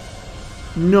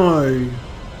 No!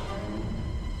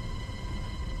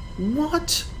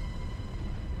 What?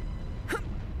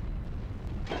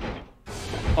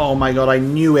 Oh my god, I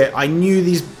knew it. I knew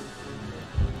these...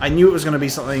 I knew it was going to be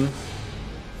something.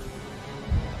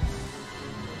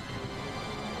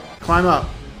 Climb up.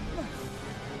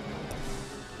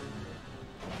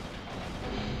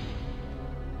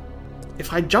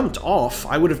 If I jumped off,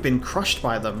 I would have been crushed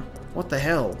by them. What the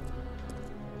hell?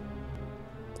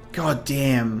 God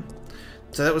damn.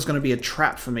 So that was going to be a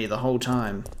trap for me the whole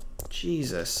time.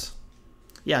 Jesus.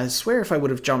 Yeah, I swear if I would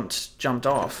have jumped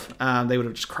off, they would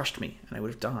have just crushed me and I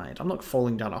would have died. I'm not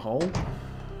falling down a hole.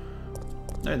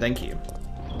 No, thank you.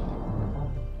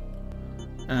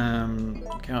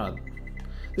 God.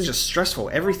 This is just stressful.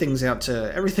 Everything's out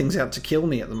to kill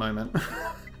me at the moment.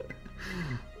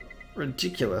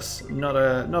 Ridiculous. Not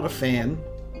a fan.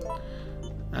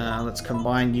 Let's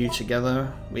combine you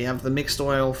together. We have the mixed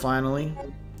oil finally.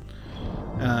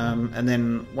 And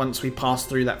then once we pass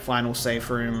through that final safe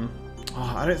room,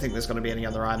 oh, I don't think there's going to be any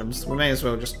other items. We may as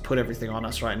well just put everything on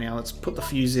us right now. Let's put the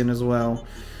fuse in as well.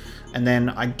 And then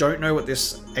I don't know what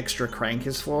this extra crank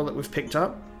is for that we've picked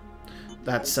up.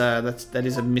 That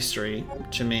is a mystery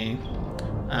to me.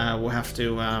 We'll have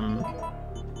to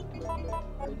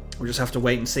we'll just have to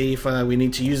wait and see if we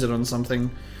need to use it on something.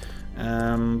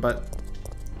 But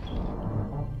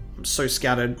I'm so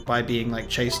scattered by being like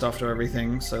chased after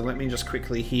everything. So let me just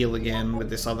quickly heal again with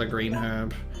this other green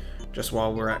herb, just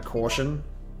while we're at caution.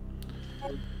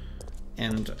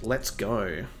 And let's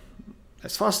go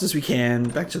as fast as we can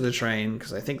back to the train,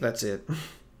 because I think that's it.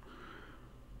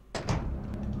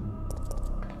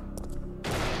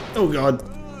 Oh god.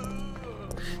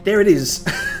 There it is.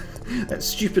 That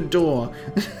stupid door.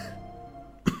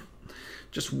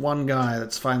 Just one guy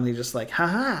that's finally just like,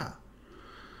 haha.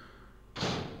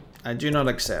 I do not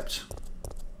accept.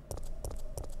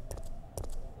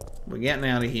 We're getting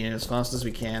out of here as fast as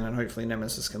we can, and hopefully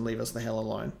Nemesis can leave us the hell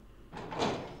alone.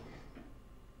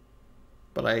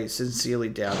 But I sincerely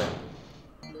doubt it.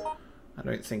 I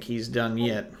don't think he's done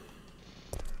yet.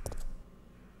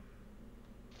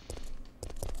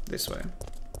 This way.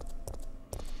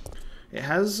 It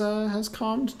has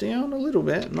calmed down a little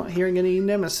bit. Not hearing any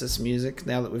Nemesis music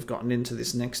now that we've gotten into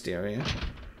this next area.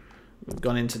 We've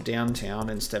gone into downtown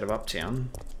instead of uptown.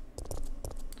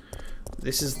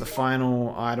 This is the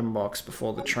final item box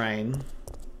before the train.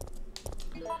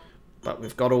 But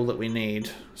we've got all that we need,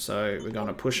 so we're going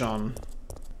to push on.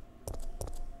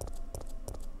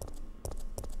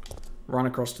 Run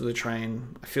across to the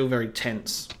train. I feel very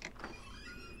tense.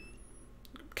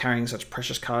 Carrying such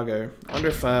precious cargo. I wonder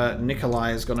if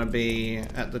Nikolai is going to be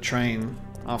at the train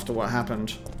after what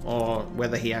happened, or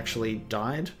whether he actually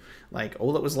died. Like,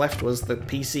 all that was left was the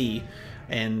PC,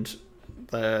 and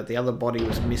the other body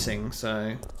was missing,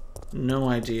 so no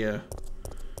idea.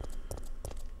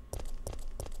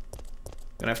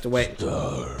 Gonna have to wait.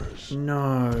 Stars.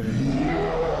 No.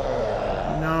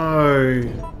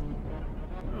 No.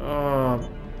 Oh,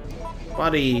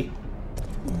 buddy.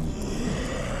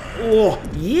 Oh,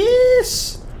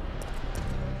 yes!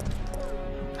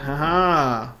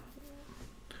 Haha.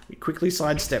 We quickly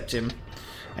sidestepped him,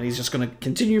 and he's just going to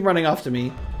continue running after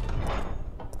me.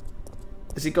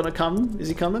 Is he going to come? Is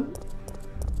he coming?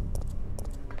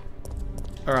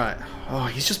 Alright. Oh,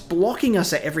 he's just blocking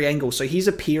us at every angle, so he's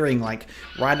appearing, like,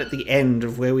 right at the end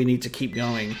of where we need to keep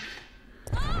going.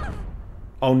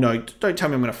 Oh no, don't tell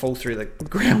me I'm going to fall through the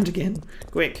ground again.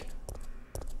 Quick.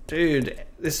 Dude,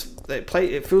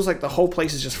 it feels like the whole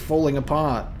place is just falling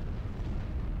apart.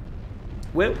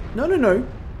 Well, no.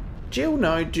 Jill,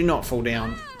 no, do not fall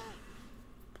down.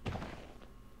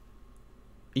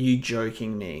 Are you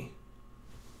joking me?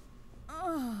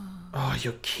 Oh,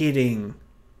 you're kidding.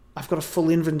 I've got a full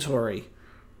inventory.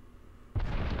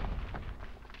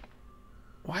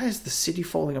 Why is the city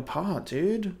falling apart,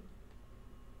 dude?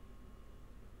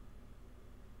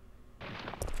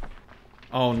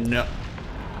 Oh no.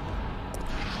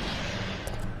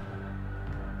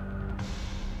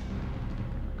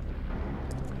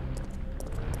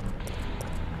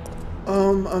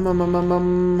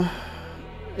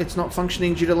 It's not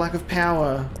functioning due to lack of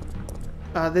power.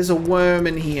 There's a worm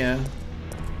in here.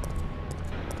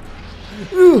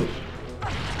 Ooh!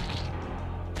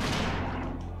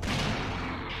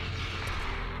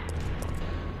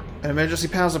 An emergency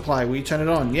power supply. Will you turn it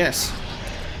on? Yes.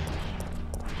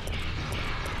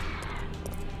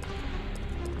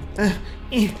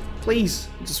 Please.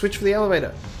 It's a switch for the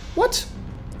elevator. What?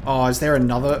 Oh, is there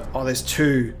another? Oh, there's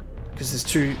two. Because there's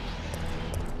two.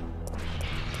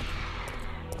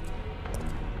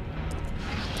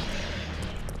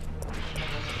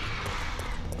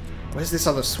 Where's this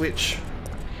other switch?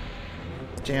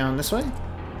 Down this way?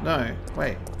 No,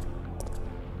 wait.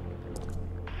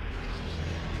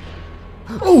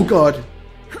 Oh god!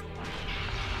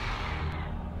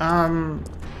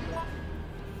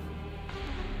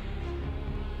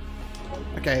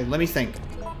 Okay, let me think.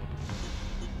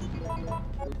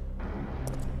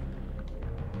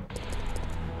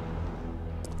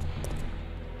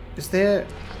 Is there...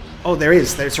 Oh, there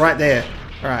is. It's right there.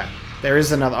 Alright. There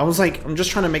is another. I was like, I'm just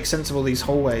trying to make sense of all these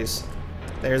hallways.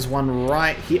 There's one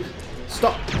right here.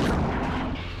 Stop!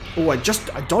 Oh, I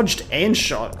dodged and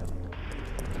shot.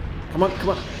 Come on, come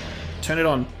on. Turn it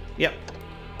on. Yep.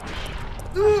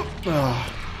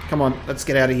 Oh, come on, let's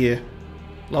get out of here.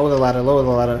 Lower the ladder, lower the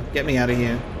ladder. Get me out of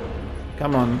here.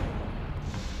 Come on.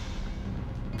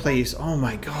 Please. Oh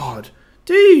my god.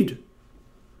 Dude!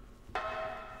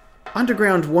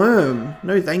 Underground worm.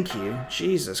 No thank you.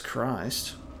 Jesus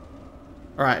Christ.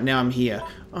 Alright, now I'm here.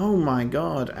 Oh my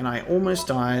god. And I almost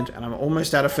died, and I'm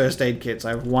almost out of first aid kits. I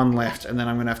have one left, and then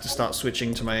I'm going to have to start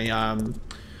switching to my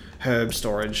herb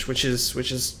storage, which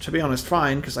is, to be honest,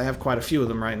 fine, because I have quite a few of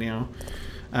them right now.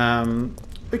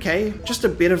 Okay, just a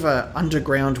bit of a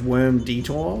underground worm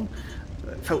detour.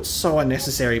 It felt so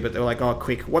unnecessary, but they were like, oh,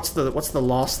 quick, what's the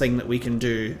last thing that we can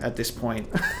do at this point?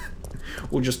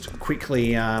 We'll just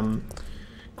quickly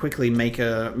make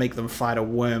them fight a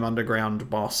worm underground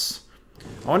boss.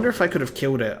 I wonder if I could have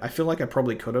killed it. I feel like I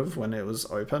probably could have when it was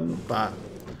open, but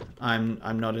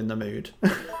I'm not in the mood.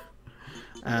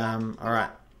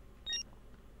 Alright.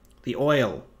 The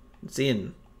oil. It's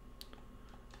in.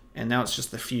 And now it's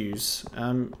just the fuse.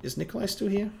 Is Nikolai still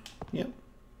here? Yep.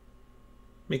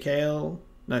 Mikhail...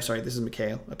 No, sorry, this is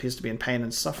Mikhail. Appears to be in pain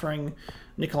and suffering.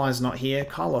 Nikolai's not here.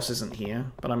 Carlos isn't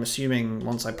here. But I'm assuming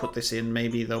once I put this in,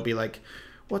 maybe they'll be like,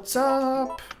 what's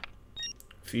up?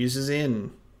 Fuse is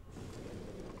in.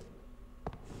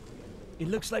 It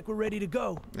looks like we're ready to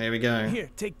go. There we go. Here,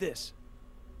 take this.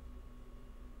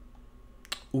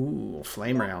 Ooh,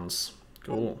 flame rounds.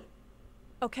 Cool.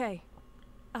 Okay.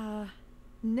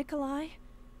 Nikolai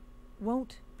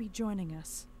won't be joining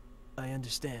us. I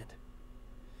understand.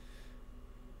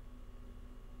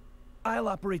 I'll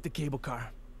operate the cable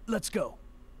car. Let's go.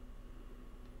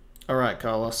 Alright,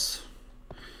 Carlos.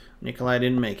 Nikolai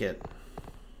didn't make it.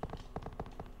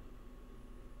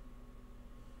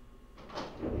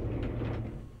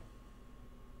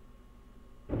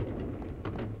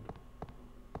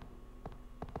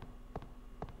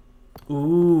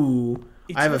 Ooh.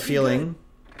 I have a feeling.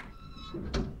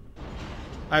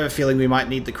 I have a feeling we might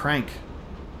need the crank.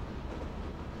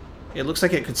 It looks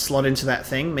like it could slot into that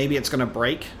thing. Maybe it's gonna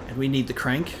break, and we need the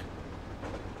crank.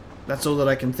 That's all that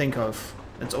I can think of.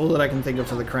 That's all that I can think of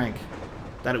for the crank.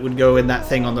 That it would go in that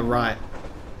thing on the right.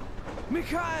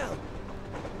 Mikhail!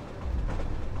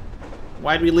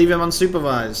 Why'd we leave him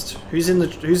unsupervised? Who's in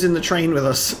the train with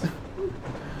us?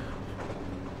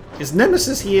 Is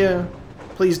Nemesis here?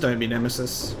 Please don't be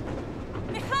Nemesis.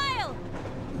 Mikhail!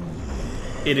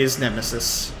 It is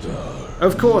Nemesis.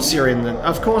 Of course you're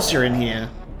in here.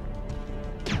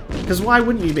 Because why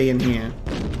wouldn't you be in here?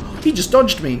 He just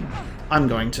dodged me. I'm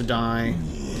going to die.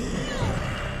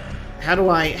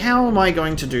 How am I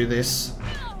going to do this?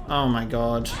 Oh my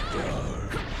god.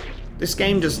 This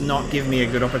game does not give me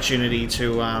a good opportunity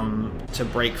to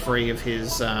break free of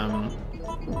his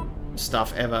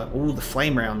stuff ever. Ooh, the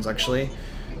flame rounds actually.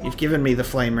 You've given me the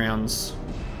flame rounds.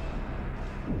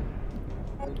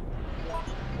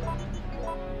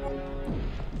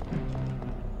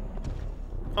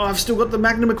 Oh, I've still got the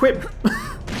Magnum equip.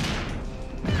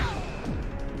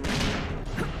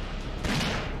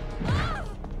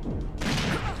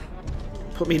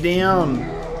 Put me down.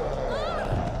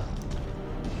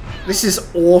 This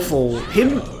is awful.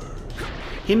 Him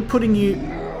putting you...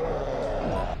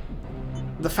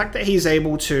 The fact that he's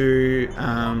able to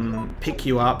pick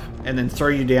you up and then throw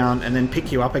you down and then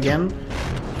pick you up again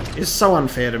is so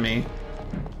unfair to me.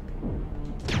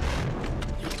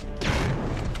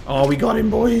 Oh, we got him,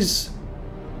 boys.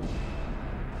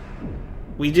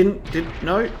 We didn't...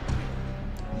 No?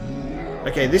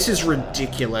 Okay, this is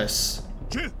ridiculous.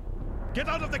 Get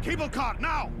out of the cable car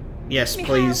now! Yes,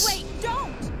 Mikhail, please. wait,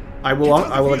 don't! I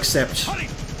will accept.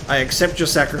 I accept your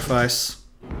sacrifice.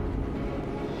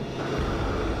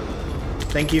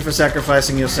 Thank you for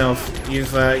sacrificing yourself.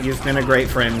 You've been a great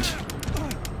friend.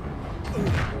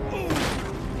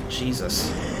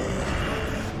 Jesus.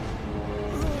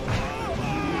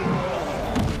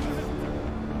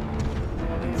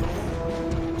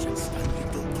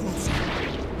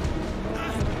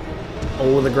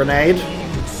 Oh, the grenade.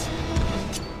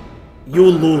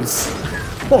 You'll lose.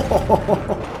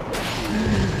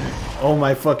 Oh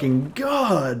my fucking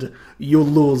god. You'll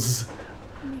lose.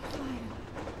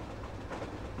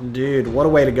 Dude, what a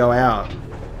way to go out.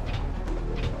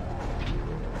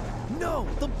 No,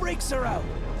 the brakes are out.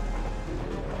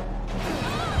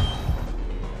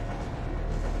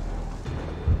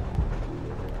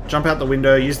 Jump out the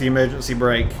window, use the emergency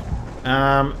brake.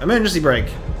 Emergency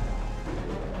brake.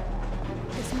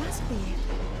 This must be it.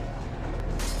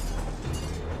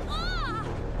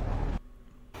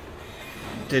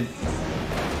 Did...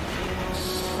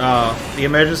 Oh, the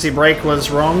emergency brake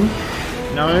was wrong?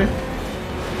 No?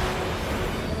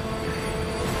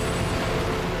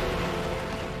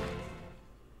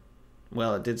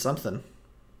 Well, it did something.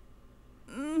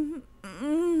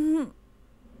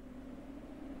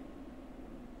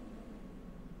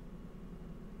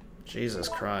 Jesus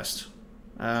Christ.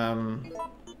 That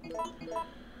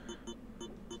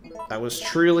was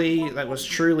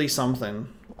truly something.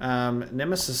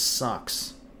 Nemesis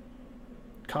sucks.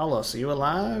 Carlos, are you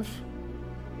alive?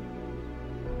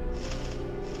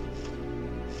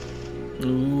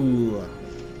 Ooh.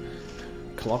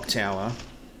 Clock tower.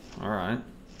 Alright.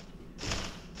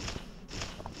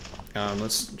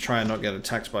 Let's try and not get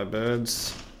attacked by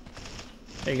birds.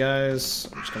 Hey guys,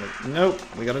 I'm just gonna... Nope,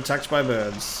 we got attacked by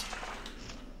birds.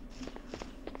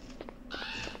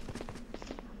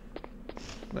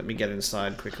 Let me get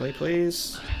inside quickly,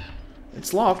 please.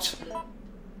 It's locked.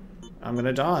 I'm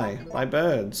gonna die by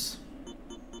birds.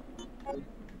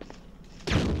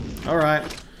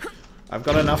 Alright. I've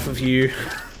got enough of you.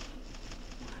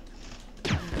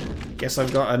 Guess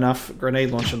I've got enough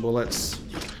grenade launcher bullets.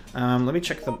 Let me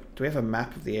check the... Do we have a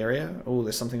map of the area? Oh,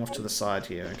 there's something off to the side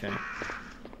here. Okay.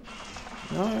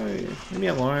 No, leave me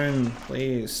alone,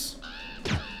 please.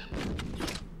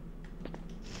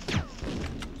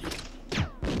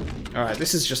 Alright,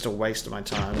 this is just a waste of my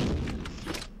time.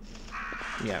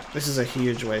 Yeah, this is a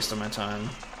huge waste of my time.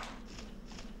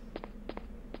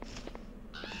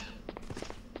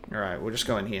 Alright, we'll just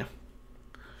go in here.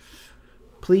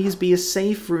 Please be a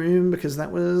safe room, because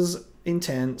that was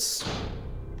intense.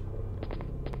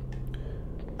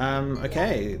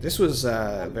 Okay, this was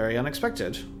very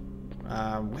unexpected.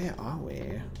 Where are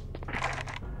we?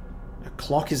 A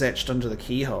clock is etched under the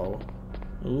keyhole.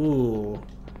 Ooh.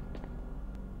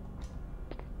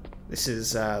 This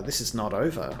is not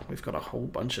over. We've got a whole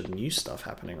bunch of new stuff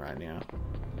happening right now.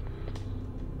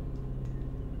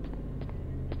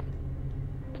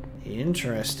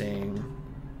 Interesting.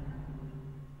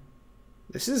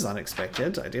 This is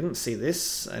unexpected. I didn't see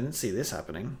this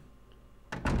happening.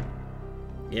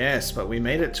 Yes, but we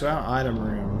made it to our item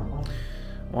room.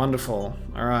 Wonderful.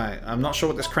 Alright, I'm not sure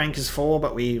what this crank is for,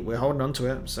 but we're holding on to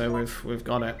it, so we've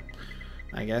got it.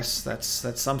 I guess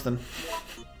that's something.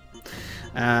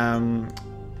 I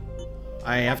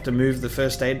have to move the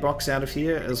first aid box out of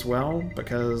here as well,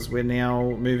 because we're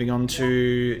now moving on to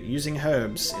using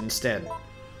herbs instead.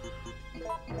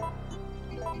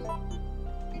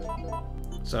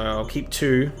 So I'll keep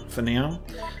 2 for now,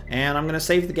 and I'm going to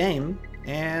save the game,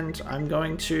 and I'm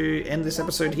going to end this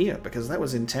episode here, because that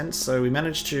was intense. So we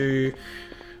managed to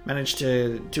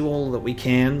do all that we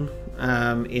can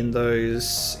in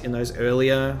those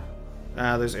earlier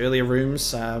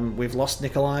rooms. We've lost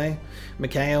Nikolai.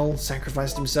 Mikhail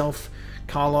sacrificed himself.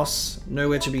 Carlos,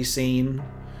 nowhere to be seen.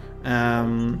 Yeah,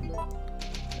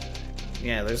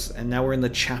 and now we're in the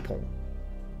chapel.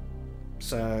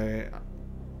 So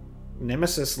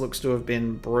Nemesis looks to have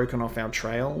been broken off our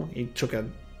trail. He took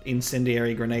an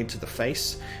incendiary grenade to the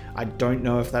face. I don't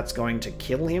know if that's going to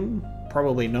kill him.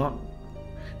 Probably not.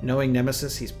 Knowing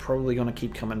Nemesis, he's probably going to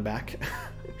keep coming back.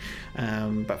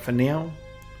 But for now,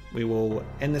 we will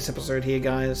end this episode here,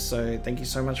 guys. So thank you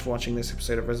so much for watching this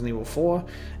episode of Resident Evil 4,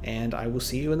 and I will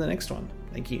see you in the next one.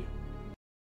 Thank you.